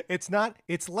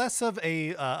 It's less of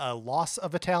a loss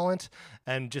of a talent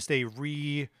and just a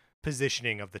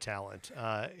repositioning of the talent.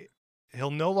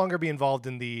 He'll no longer be involved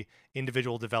in the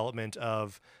individual development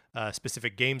of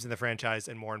specific games in the franchise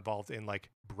and more involved in like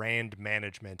brand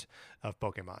management of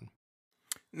Pokemon.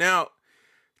 Now,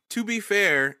 to be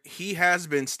fair, he has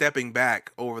been stepping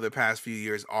back over the past few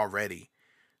years already.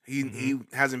 He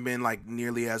hasn't been like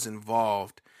nearly as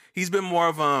involved. He's been more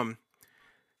of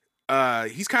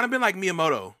he's kind of been like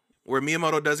Miyamoto, where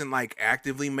Miyamoto doesn't like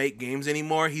actively make games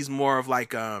anymore. He's more of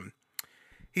like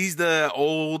he's the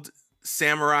old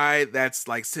samurai that's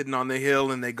like sitting on the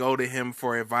hill and they go to him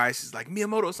for advice. He's like,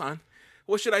 Miyamoto-san,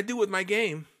 what should I do with my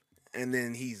game? And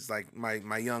then he's like, my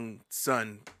young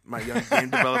game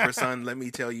developer son, let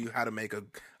me tell you how to make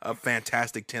a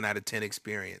fantastic 10 out of 10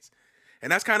 experience.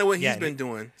 And that's kind of what he's been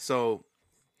doing. So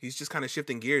he's just kind of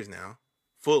shifting gears now,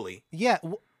 fully. Yeah,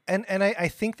 and I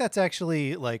think that's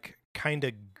actually like kind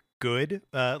of good.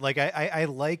 Like I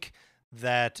like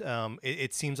that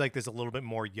it seems like there's a little bit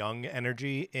more young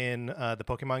energy in the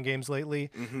Pokemon games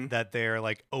lately, that they're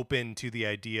like open to the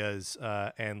ideas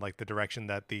and like the direction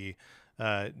that the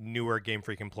newer Game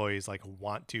Freak employees like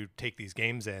want to take these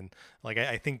games in. Like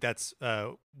I think that's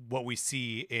what we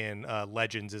see in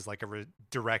Legends is like a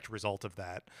direct result of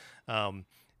that.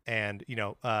 And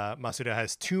Masuda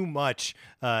has too much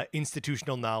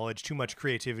institutional knowledge, too much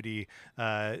creativity,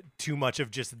 too much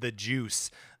of just the juice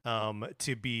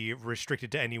to be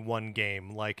restricted to any one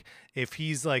game. Like if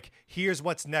he's like, here's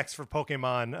what's next for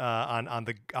Pokemon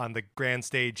on the grand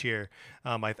stage here,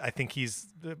 I think he's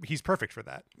perfect for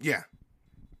that. Yeah.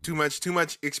 Too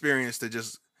much experience to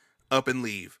just up and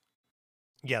leave.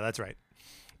 Yeah, that's right.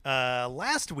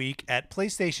 Last week at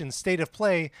PlayStation State of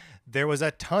Play, there was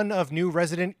a ton of new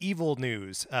Resident Evil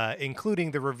news,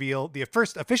 including the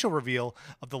first official reveal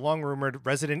of the long-rumored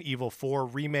Resident Evil 4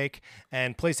 remake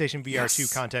and PlayStation VR 2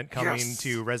 content coming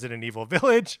to Resident Evil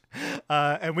Village.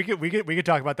 And we could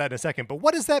talk about that in a second. But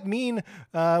what does that mean?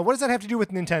 What does that have to do with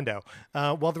Nintendo?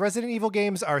 Well, the Resident Evil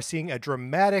games are seeing a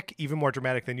dramatic, even more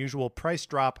dramatic than usual, price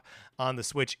drop on the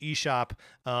Switch eShop.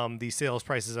 The sales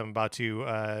prices I'm about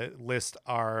to list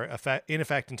are in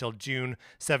effect until June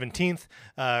 17th.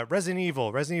 Resident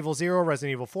Evil 0,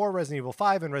 Resident Evil 4, Resident Evil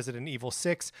 5, and Resident Evil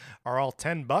 6 are all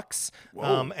 $10.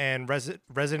 And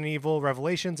Resident Evil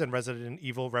Revelations and Resident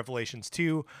Evil Revelations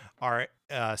 2 are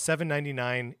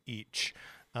 $7.99 each.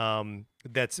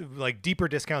 That's like deeper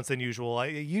discounts than usual. I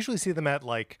usually see them at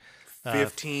like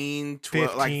 15,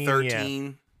 12, like 13.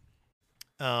 Yeah.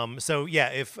 So yeah,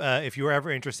 if you were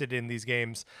ever interested in these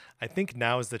games, I think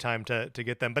now is the time to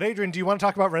get them. But Adrian, do you want to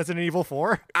talk about Resident Evil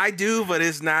 4? I do, but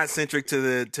it's not centric to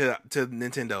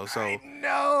Nintendo. So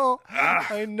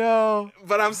I know.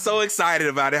 But I'm so excited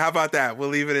about it. How about that? We'll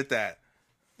leave it at that.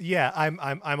 Yeah,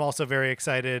 I'm also very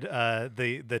excited.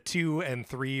 The 2 and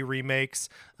 3 remakes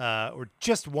were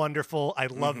just wonderful. I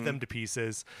love them to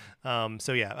pieces.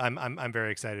 So yeah, I'm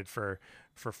very excited for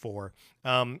 4.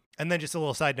 And then just a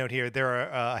little side note here, there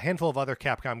are a handful of other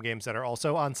Capcom games that are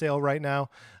also on sale right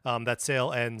now. That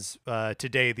sale ends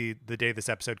today, the day this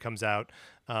episode comes out.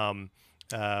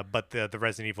 But the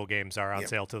Resident Evil games are on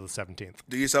sale till the 17th.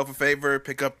 Do yourself a favor,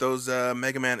 pick up those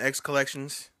Mega Man X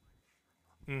collections.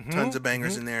 Tons of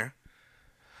bangers in there.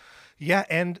 Yeah,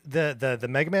 and the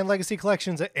Mega Man Legacy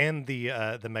collections and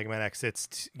the Mega Man X,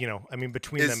 it's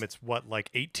between them it's what, like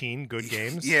 18 good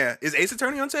games. Yeah, is Ace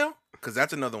Attorney on sale? Because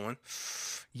that's another one.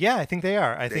 Yeah, I think they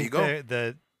are. I think you go.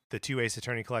 the two Ace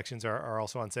Attorney collections are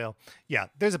also on sale. Yeah,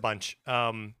 there's a bunch.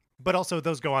 But also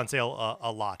those go on sale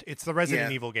a lot. It's the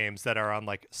Resident Evil games that are on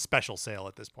like special sale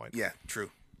at this point. Yeah,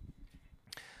 true.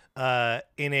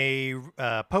 In a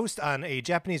post on a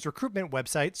Japanese recruitment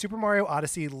website, Super Mario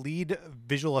Odyssey lead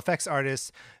visual effects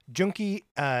artist Junki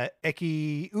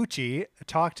Ekiuchi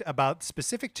talked about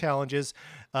specific challenges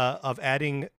of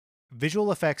adding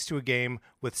visual effects to a game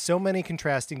with so many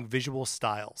contrasting visual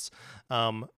styles.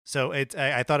 So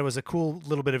I thought it was a cool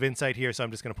little bit of insight here, so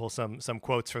I'm just going to pull some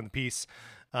quotes from the piece.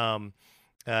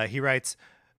 He writes,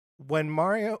 when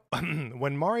Mario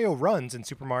runs in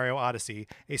Super Mario Odyssey,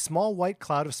 a small white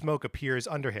cloud of smoke appears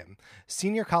under him.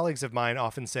 Senior colleagues of mine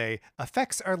often say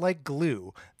effects are like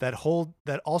glue that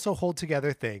also hold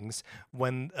together things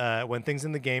when things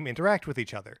in the game interact with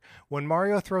each other. When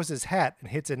Mario throws his hat and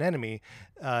hits an enemy,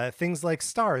 things like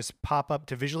stars pop up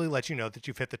to visually let you know that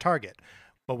you've hit the target.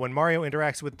 But when Mario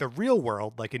interacts with the real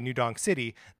world, like in New Donk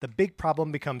City, the big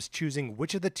problem becomes choosing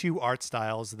which of the two art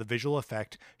styles the visual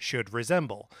effect should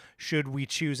resemble. Should we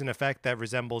choose an effect that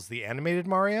resembles the animated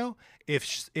Mario?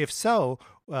 If so,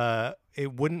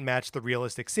 it wouldn't match the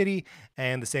realistic city,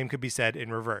 and the same could be said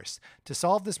in reverse. To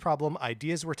solve this problem,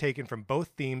 ideas were taken from both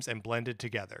themes and blended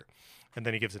together. And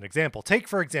then he gives an example. Take,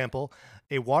 for example,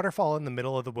 a waterfall in the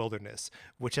middle of the wilderness,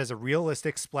 which has a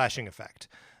realistic splashing effect.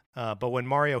 But when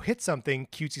Mario hits something,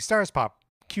 cutesy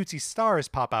stars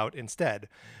pop out instead.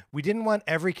 We didn't want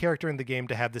every character in the game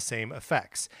to have the same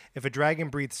effects. If a dragon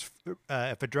breathes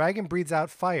out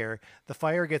fire, the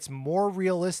fire gets more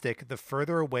realistic the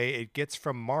further away it gets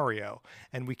from Mario,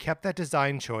 and we kept that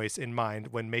design choice in mind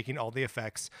when making all the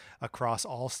effects across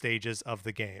all stages of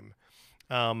the game.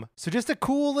 So just a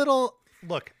cool little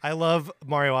look. I love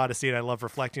Mario Odyssey, and I love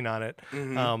reflecting on it.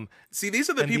 Mm-hmm. See, these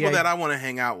are the people that I want to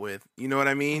hang out with. You know what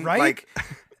I mean? Right? Like,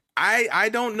 I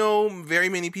don't know very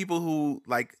many people who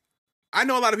like. I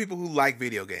know a lot of people who like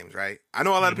video games, right? I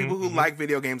know a lot of people who like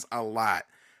video games a lot,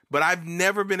 but I've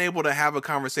never been able to have a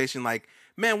conversation like,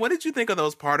 man, what did you think of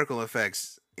those particle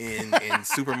effects in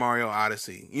Super Mario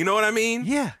Odyssey? You know what I mean?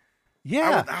 Yeah.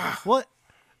 Well,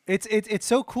 it's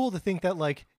so cool to think that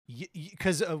like.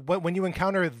 Because when you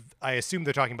encounter, I assume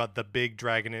they're talking about the big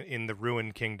dragon in the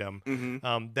Ruined Kingdom.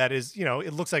 That is,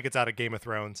 it looks like it's out of Game of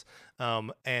Thrones.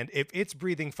 And if it's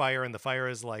breathing fire and the fire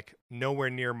is like nowhere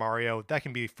near Mario, that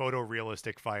can be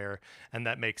photorealistic fire, and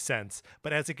that makes sense.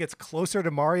 But as it gets closer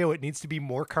to Mario, it needs to be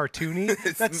more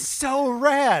cartoony. That's so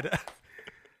rad.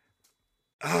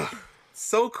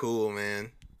 So cool,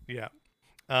 man. Yeah.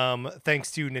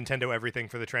 Thanks to Nintendo Everything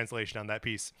for the translation on that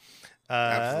piece.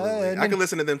 Absolutely. I can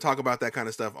listen to them talk about that kind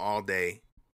of stuff all day.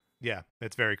 Yeah,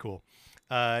 it's very cool.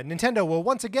 Nintendo will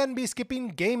once again be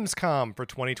skipping Gamescom for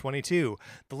 2022.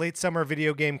 The late summer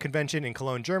video game convention in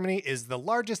Cologne, Germany is the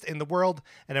largest in the world,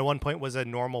 and at one point was a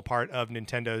normal part of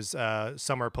Nintendo's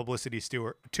summer publicity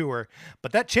tour.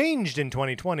 But that changed in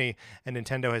 2020, and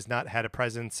Nintendo has not had a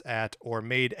presence at or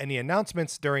made any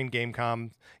announcements during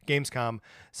Gamescom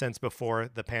since before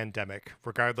the pandemic.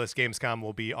 Regardless, Gamescom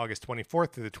will be August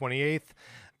 24th through the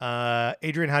 28th.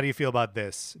 Adrian, how do you feel about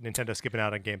this? Nintendo skipping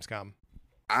out on Gamescom?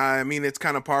 I mean, it's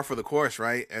kind of par for the course,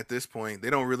 right? At this point, they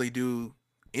don't really do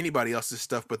anybody else's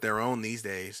stuff but their own these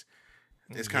days.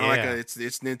 It's kind of like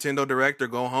it's Nintendo Direct or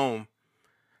go home.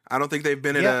 I don't think they've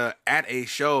been at a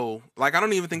show. Like, I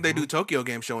don't even think they do Tokyo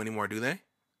Game Show anymore, do they?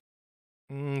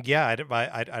 I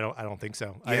don't think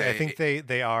so. Yeah, I think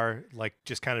they are like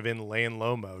just kind of in laying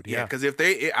low mode. Yeah, because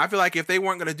I feel like if they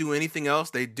weren't going to do anything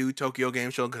else, they'd do Tokyo Game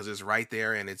Show because it's right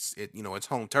there and it's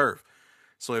home turf.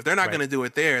 So if they're not going to do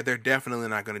it there, they're definitely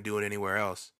not going to do it anywhere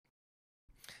else.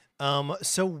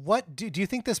 So what do you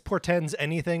think this portends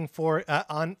anything for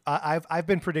I've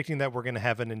been predicting that we're going to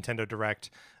have a Nintendo Direct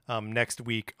next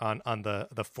week on the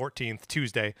 14th,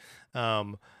 Tuesday.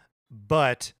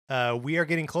 But we are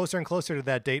getting closer and closer to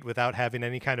that date without having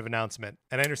any kind of announcement.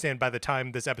 And I understand by the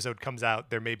time this episode comes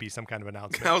out, there may be some kind of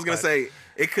announcement. I was going to say,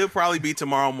 it could probably be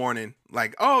tomorrow morning.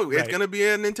 Like, it's going to be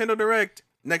a Nintendo Direct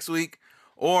next week.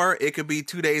 Or it could be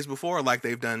 2 days before, like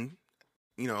they've done,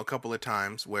 a couple of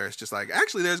times, where it's just like,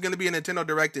 actually, there's going to be a Nintendo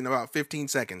Direct in about 15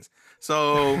 seconds.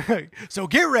 So, so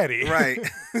get ready. Right.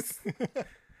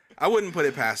 I wouldn't put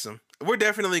it past them. We're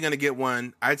definitely going to get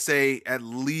one. I'd say at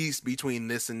least between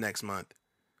this and next month.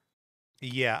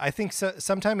 Yeah, I think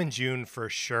sometime in June for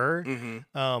sure.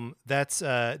 That's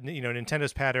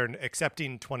Nintendo's pattern,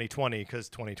 excepting 2020, because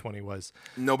 2020 was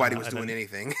nobody was doing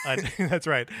anything. That's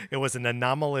right. It was an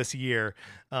anomalous year.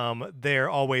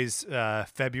 They're always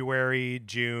February,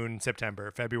 June,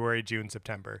 September.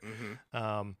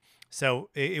 So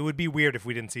it would be weird if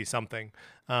we didn't see something.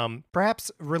 Perhaps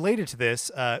related to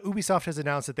this, Ubisoft has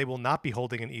announced that they will not be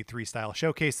holding an E3 style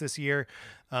showcase this year.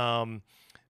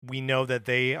 We know that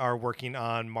they are working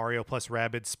on Mario plus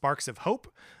Rabbids Sparks of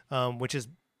Hope, which is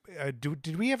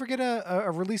did we ever get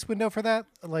a release window for that,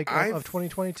 like of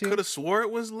 2022? Could have swore it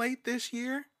was late this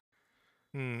year.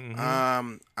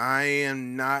 Mm-hmm. I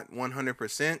am not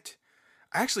 100%.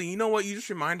 Actually, you know what? You just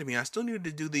reminded me. I still needed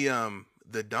to do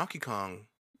the Donkey Kong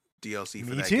DLC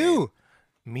for that game.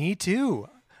 Me too.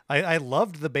 I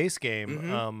loved the base game.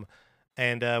 Mm-hmm.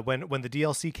 And when the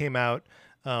DLC came out,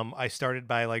 I started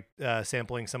by like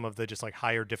sampling some of the just like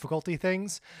higher difficulty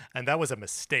things, and that was a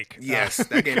mistake. Yes,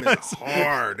 that game is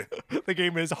hard. The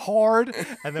game is hard,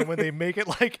 and then when they make it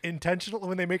like intentional,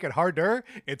 when they make it harder,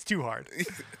 it's too hard.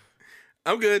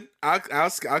 I'm good. I'll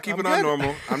keep it on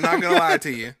normal. I'm not gonna lie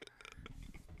to you.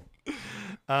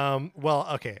 Well,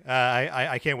 okay.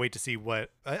 I can't wait to see what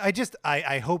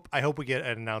I hope we get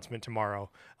an announcement tomorrow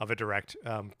of a direct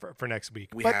for next week.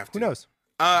 We but have to. Who knows?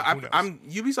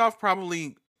 Ubisoft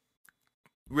probably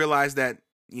realized that,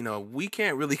 you know, we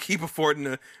can't really keep affording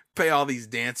to pay all these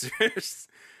dancers,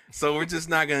 so we're just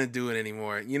not gonna do it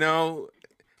anymore. You know.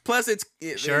 Plus,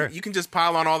 sure. You can just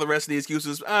pile on all the rest of the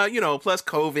excuses. You know, plus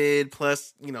COVID,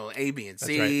 plus, you know, A, B, and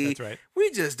C. That's right.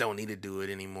 We just don't need to do it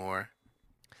anymore.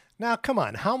 Now, come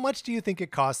on. How much do you think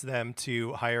it costs them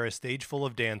to hire a stage full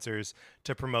of dancers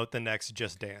to promote the next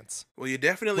Just Dance? Well, you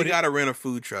definitely got to rent a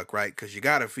food truck, right? Because you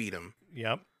got to feed them.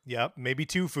 Yep. Maybe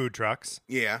 2 food trucks.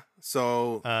 Yeah.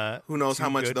 So who knows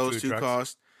how much those 2 trucks.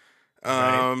 cost?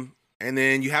 Right. And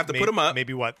then you have to put them up.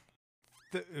 Maybe what?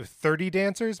 30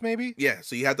 dancers, maybe? Yeah.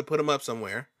 So you have to put them up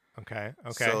somewhere. Okay.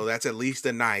 So that's at least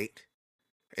a night.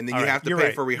 And then All you right. have to You're pay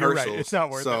right. for rehearsals. You're right. It's not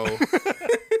worth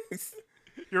it.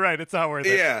 You're right. It's not worth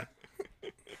it.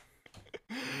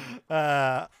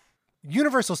 Yeah.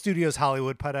 Universal Studios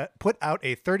Hollywood put out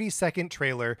a 30-second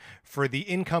trailer for the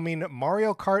incoming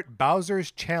Mario Kart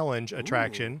Bowser's Challenge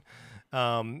attraction.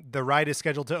 The ride is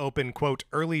scheduled to open, quote,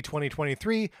 early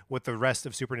 2023 with the rest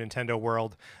of Super Nintendo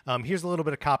World. Here's a little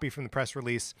bit of copy from the press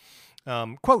release.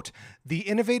 Quote, the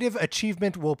innovative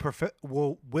achievement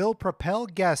will propel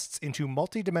guests into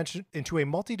a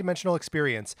multi-dimensional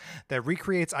experience that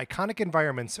recreates iconic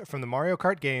environments from the Mario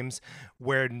Kart games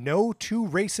where no 2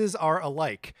 races are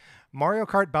alike. Mario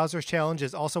Kart Bowser's Challenge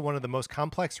is also one of the most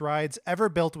complex rides ever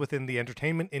built within the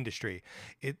entertainment industry.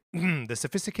 The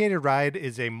sophisticated ride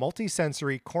is a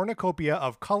multi-sensory cornucopia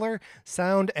of color,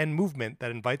 sound, and movement that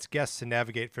invites guests to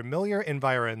navigate familiar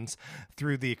environs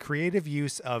through the creative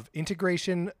use of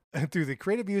integration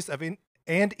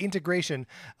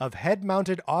of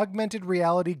head-mounted augmented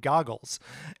reality goggles,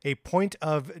 a point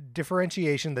of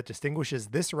differentiation that distinguishes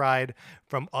this ride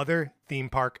from other theme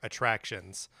park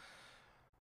attractions.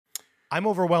 I'm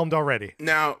overwhelmed already.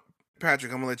 Now,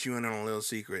 Patrick, I'm gonna let you in on a little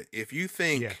secret. If you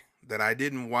think that I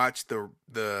didn't watch the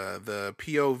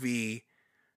POV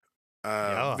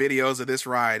videos of this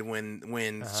ride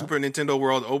when Super Nintendo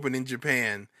World opened in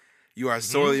Japan, you are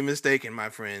sorely mistaken, my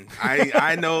friend.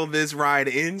 I know this ride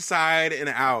inside and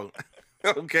out.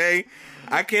 Okay,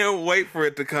 I can't wait for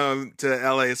it to come to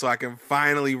LA so I can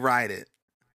finally ride it.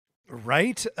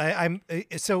 Right?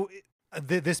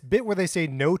 This bit where they say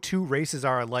no 2 races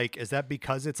are alike, is that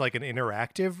because it's like an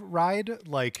interactive ride?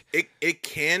 Like it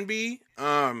can be.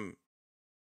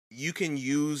 You can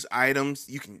use items.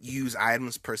 You can use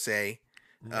items per se.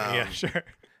 Yeah, sure.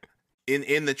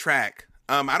 In the track,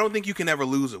 I don't think you can ever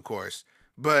lose, of course.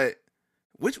 But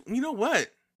you know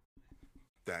what?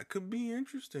 That could be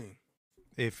interesting.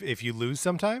 If you lose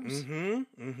sometimes.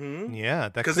 Yeah,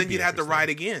 because then you'd have to ride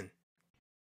again.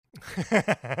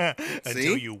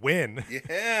 Until you win.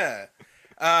 Yeah.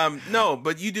 No,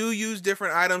 but you do use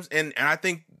different items, and I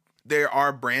think there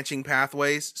are branching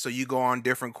pathways, so you go on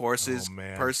different courses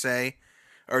per se,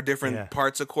 or different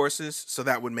parts of courses, so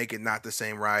that would make it not the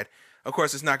same ride. Of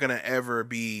course, it's not going to ever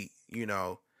be, you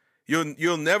know,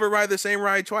 you'll never ride the same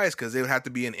ride twice because it would have to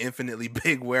be an infinitely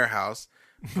big warehouse.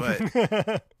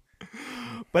 But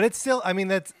but it's still, I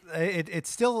mean, it's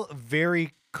still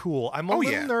very cool. I'm a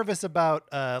little nervous about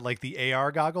like the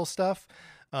AR goggle stuff,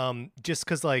 just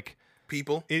because like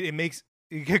people, it makes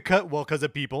because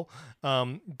of people,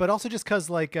 but also just because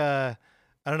like I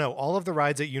don't know, all of the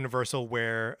rides at Universal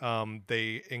where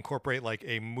they incorporate like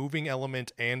a moving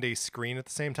element and a screen at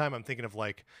the same time. I'm thinking of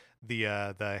like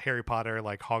the Harry Potter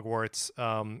like Hogwarts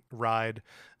ride.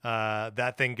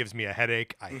 That thing gives me a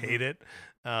headache. I hate it.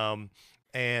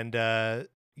 And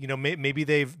you know, maybe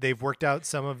they've worked out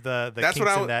some of the kinks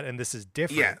in that, and this is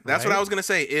different. Yeah, that's right? what I was gonna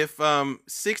say. If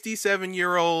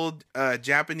 67-year-old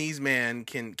Japanese man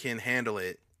can handle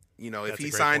it, if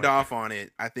he signed off on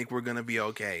it, I think we're gonna be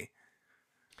okay.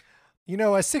 A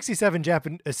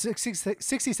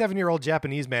 67-year-old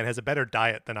Japanese man has a better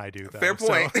diet than I do, though. Fair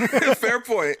point. So. Fair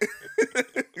point.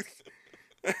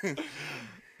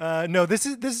 No, this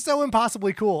is so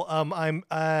impossibly cool.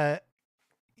 I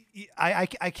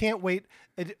can't wait.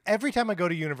 Every time I go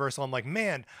to Universal, I'm like,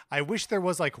 man, I wish there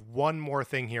was like one more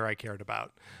thing here I cared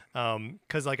about.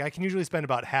 Cause like I can usually spend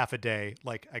about half a day.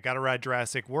 Like I got to ride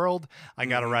Jurassic World. I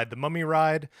got to ride the Mummy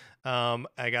ride.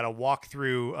 I got to walk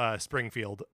through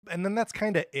Springfield, and then that's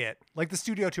kind of it. Like the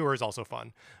studio tour is also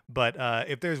fun, but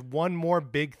if there's one more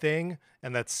big thing,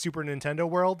 and that's Super Nintendo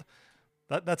World,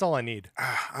 that's all I need.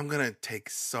 I'm gonna take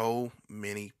so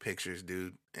many pictures,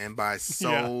 dude, and buy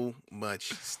so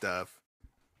much stuff.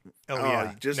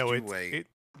 Wait.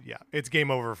 It's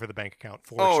game over for the bank account.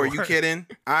 For sure. Are you kidding?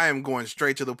 I am going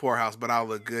straight to the poorhouse, but I'll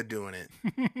look good doing it.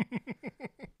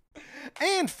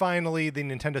 And finally, the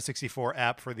Nintendo 64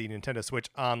 app for the Nintendo Switch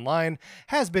Online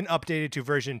has been updated to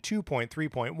version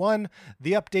 2.3.1.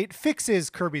 The update fixes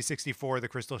Kirby 64, the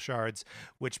Crystal Shards,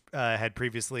 which had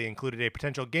previously included a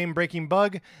potential game-breaking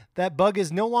bug. That bug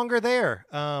is no longer there.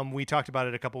 We talked about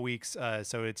it a couple weeks,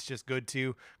 so it's just good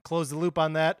to close the loop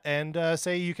on that and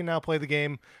say you can now play the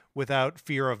game without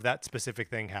fear of that specific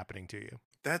thing happening to you.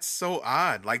 That's so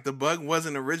odd. Like, the bug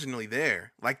wasn't originally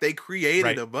there. Like, they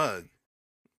created a bug.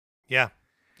 Yeah.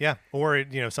 Or,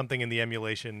 something in the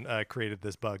emulation created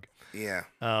this bug. Yeah.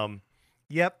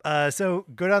 Yep. So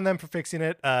good on them for fixing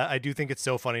it. I do think it's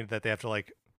so funny that they have to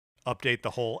like update the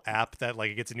whole app that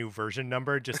like it gets a new version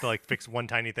number just to like fix one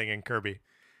tiny thing in Kirby.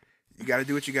 You got to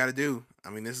do what you got to do. I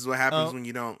mean, this is what happens when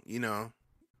you don't,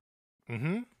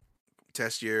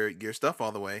 test your stuff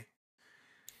all the way.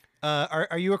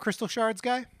 Are you a Crystal Shards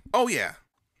guy? Oh yeah.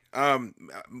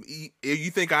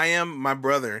 You think I am? My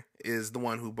brother is the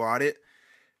one who bought it.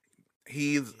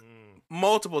 He's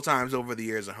multiple times over the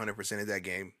years 100% of that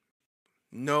game.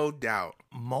 No doubt.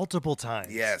 Multiple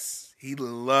times. Yes. He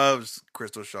loves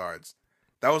Crystal Shards.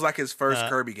 That was like his first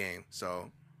Kirby game,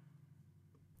 so.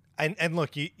 And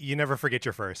look, you never forget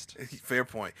your first. Fair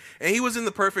point. And he was in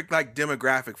the perfect like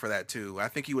demographic for that too. I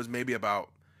think he was maybe about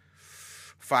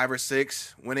 5 or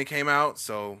 6 when it came out,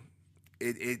 so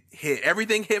it hit.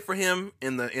 Everything hit for him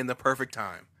in the perfect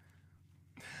time.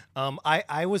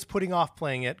 I was putting off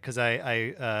playing it because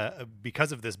I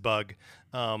because of this bug,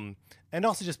 and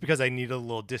also just because I needed a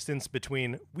little distance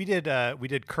between. We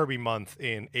did Kirby Month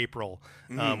in April,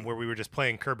 where we were just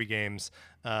playing Kirby games,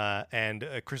 and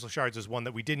Crystal Shards was one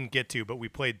that we didn't get to, but we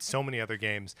played so many other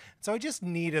games. So I just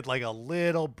needed like a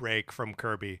little break from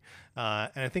Kirby,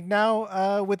 and I think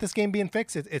now with this game being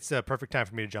fixed, it's a perfect time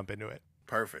for me to jump into it.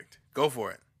 Perfect. Go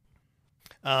for it.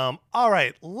 All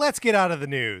right, let's get out of the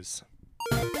news.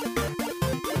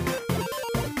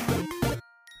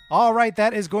 All right,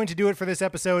 that is going to do it for this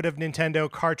episode of Nintendo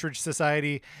Cartridge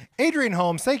Society. Adrian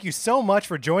Holmes, thank you so much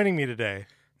for joining me today.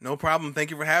 No problem.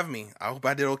 Thank you for having me. I hope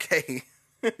I did okay.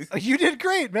 You did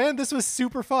great, man. This was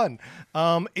super fun.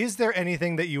 Is there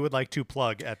anything that you would like to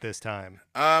plug at this time?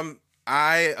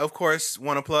 I, of course,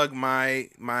 want to plug my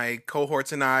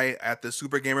cohorts and I at the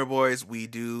Super Gamer Boys. We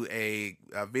do a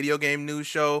video game news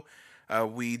show.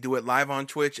 We do it live on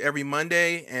Twitch every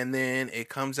Monday, and then it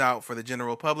comes out for the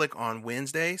general public on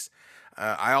Wednesdays.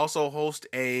 I also host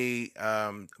a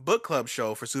book club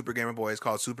show for Super Gamer Boys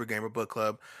called Super Gamer Book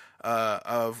Club,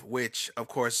 of which, of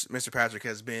course, Mr. Patrick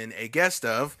has been a guest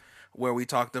of, where we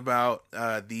talked about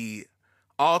the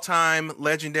all-time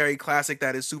legendary classic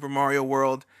that is Super Mario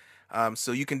World.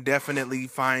 So you can definitely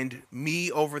find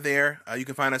me over there. You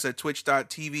can find us at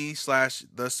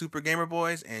twitch.tv/the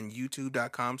supergamerboys and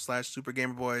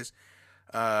youtube.com/supergamerboys,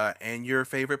 and your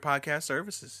favorite podcast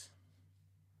services.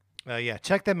 Yeah,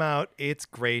 check them out. It's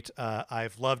great.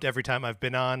 I've loved every time I've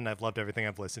been on, and I've loved everything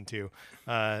I've listened to.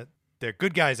 They're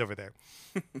good guys over there.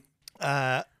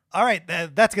 All right,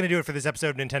 that's going to do it for this episode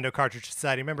of Nintendo Cartridge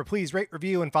Society. Remember, please rate,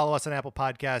 review, and follow us on Apple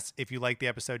Podcasts. If you like the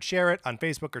episode, share it on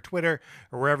Facebook or Twitter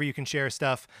or wherever you can share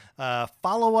stuff.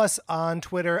 Follow us on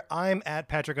Twitter. I'm at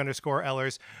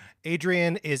Patrick_Ellers.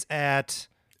 Adrian is at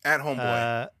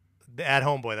Homeboy. At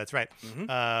Homeboy, that's right.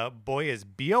 Boy is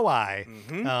BOI.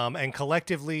 And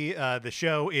collectively, the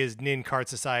show is Nin Cart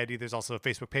Society. There's also a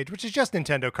Facebook page, which is just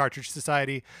Nintendo Cartridge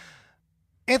Society.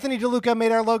 Anthony DeLuca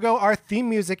made our logo. Our theme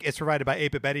music is provided by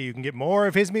 8-Bit Betty. You can get more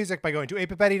of his music by going to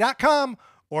 8bitbetty.com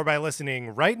or by listening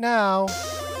right now.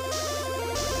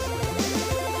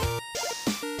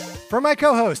 For my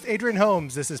co-host, Adrian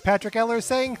Holmes, this is Patrick Ellers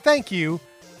saying thank you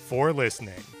for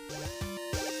listening.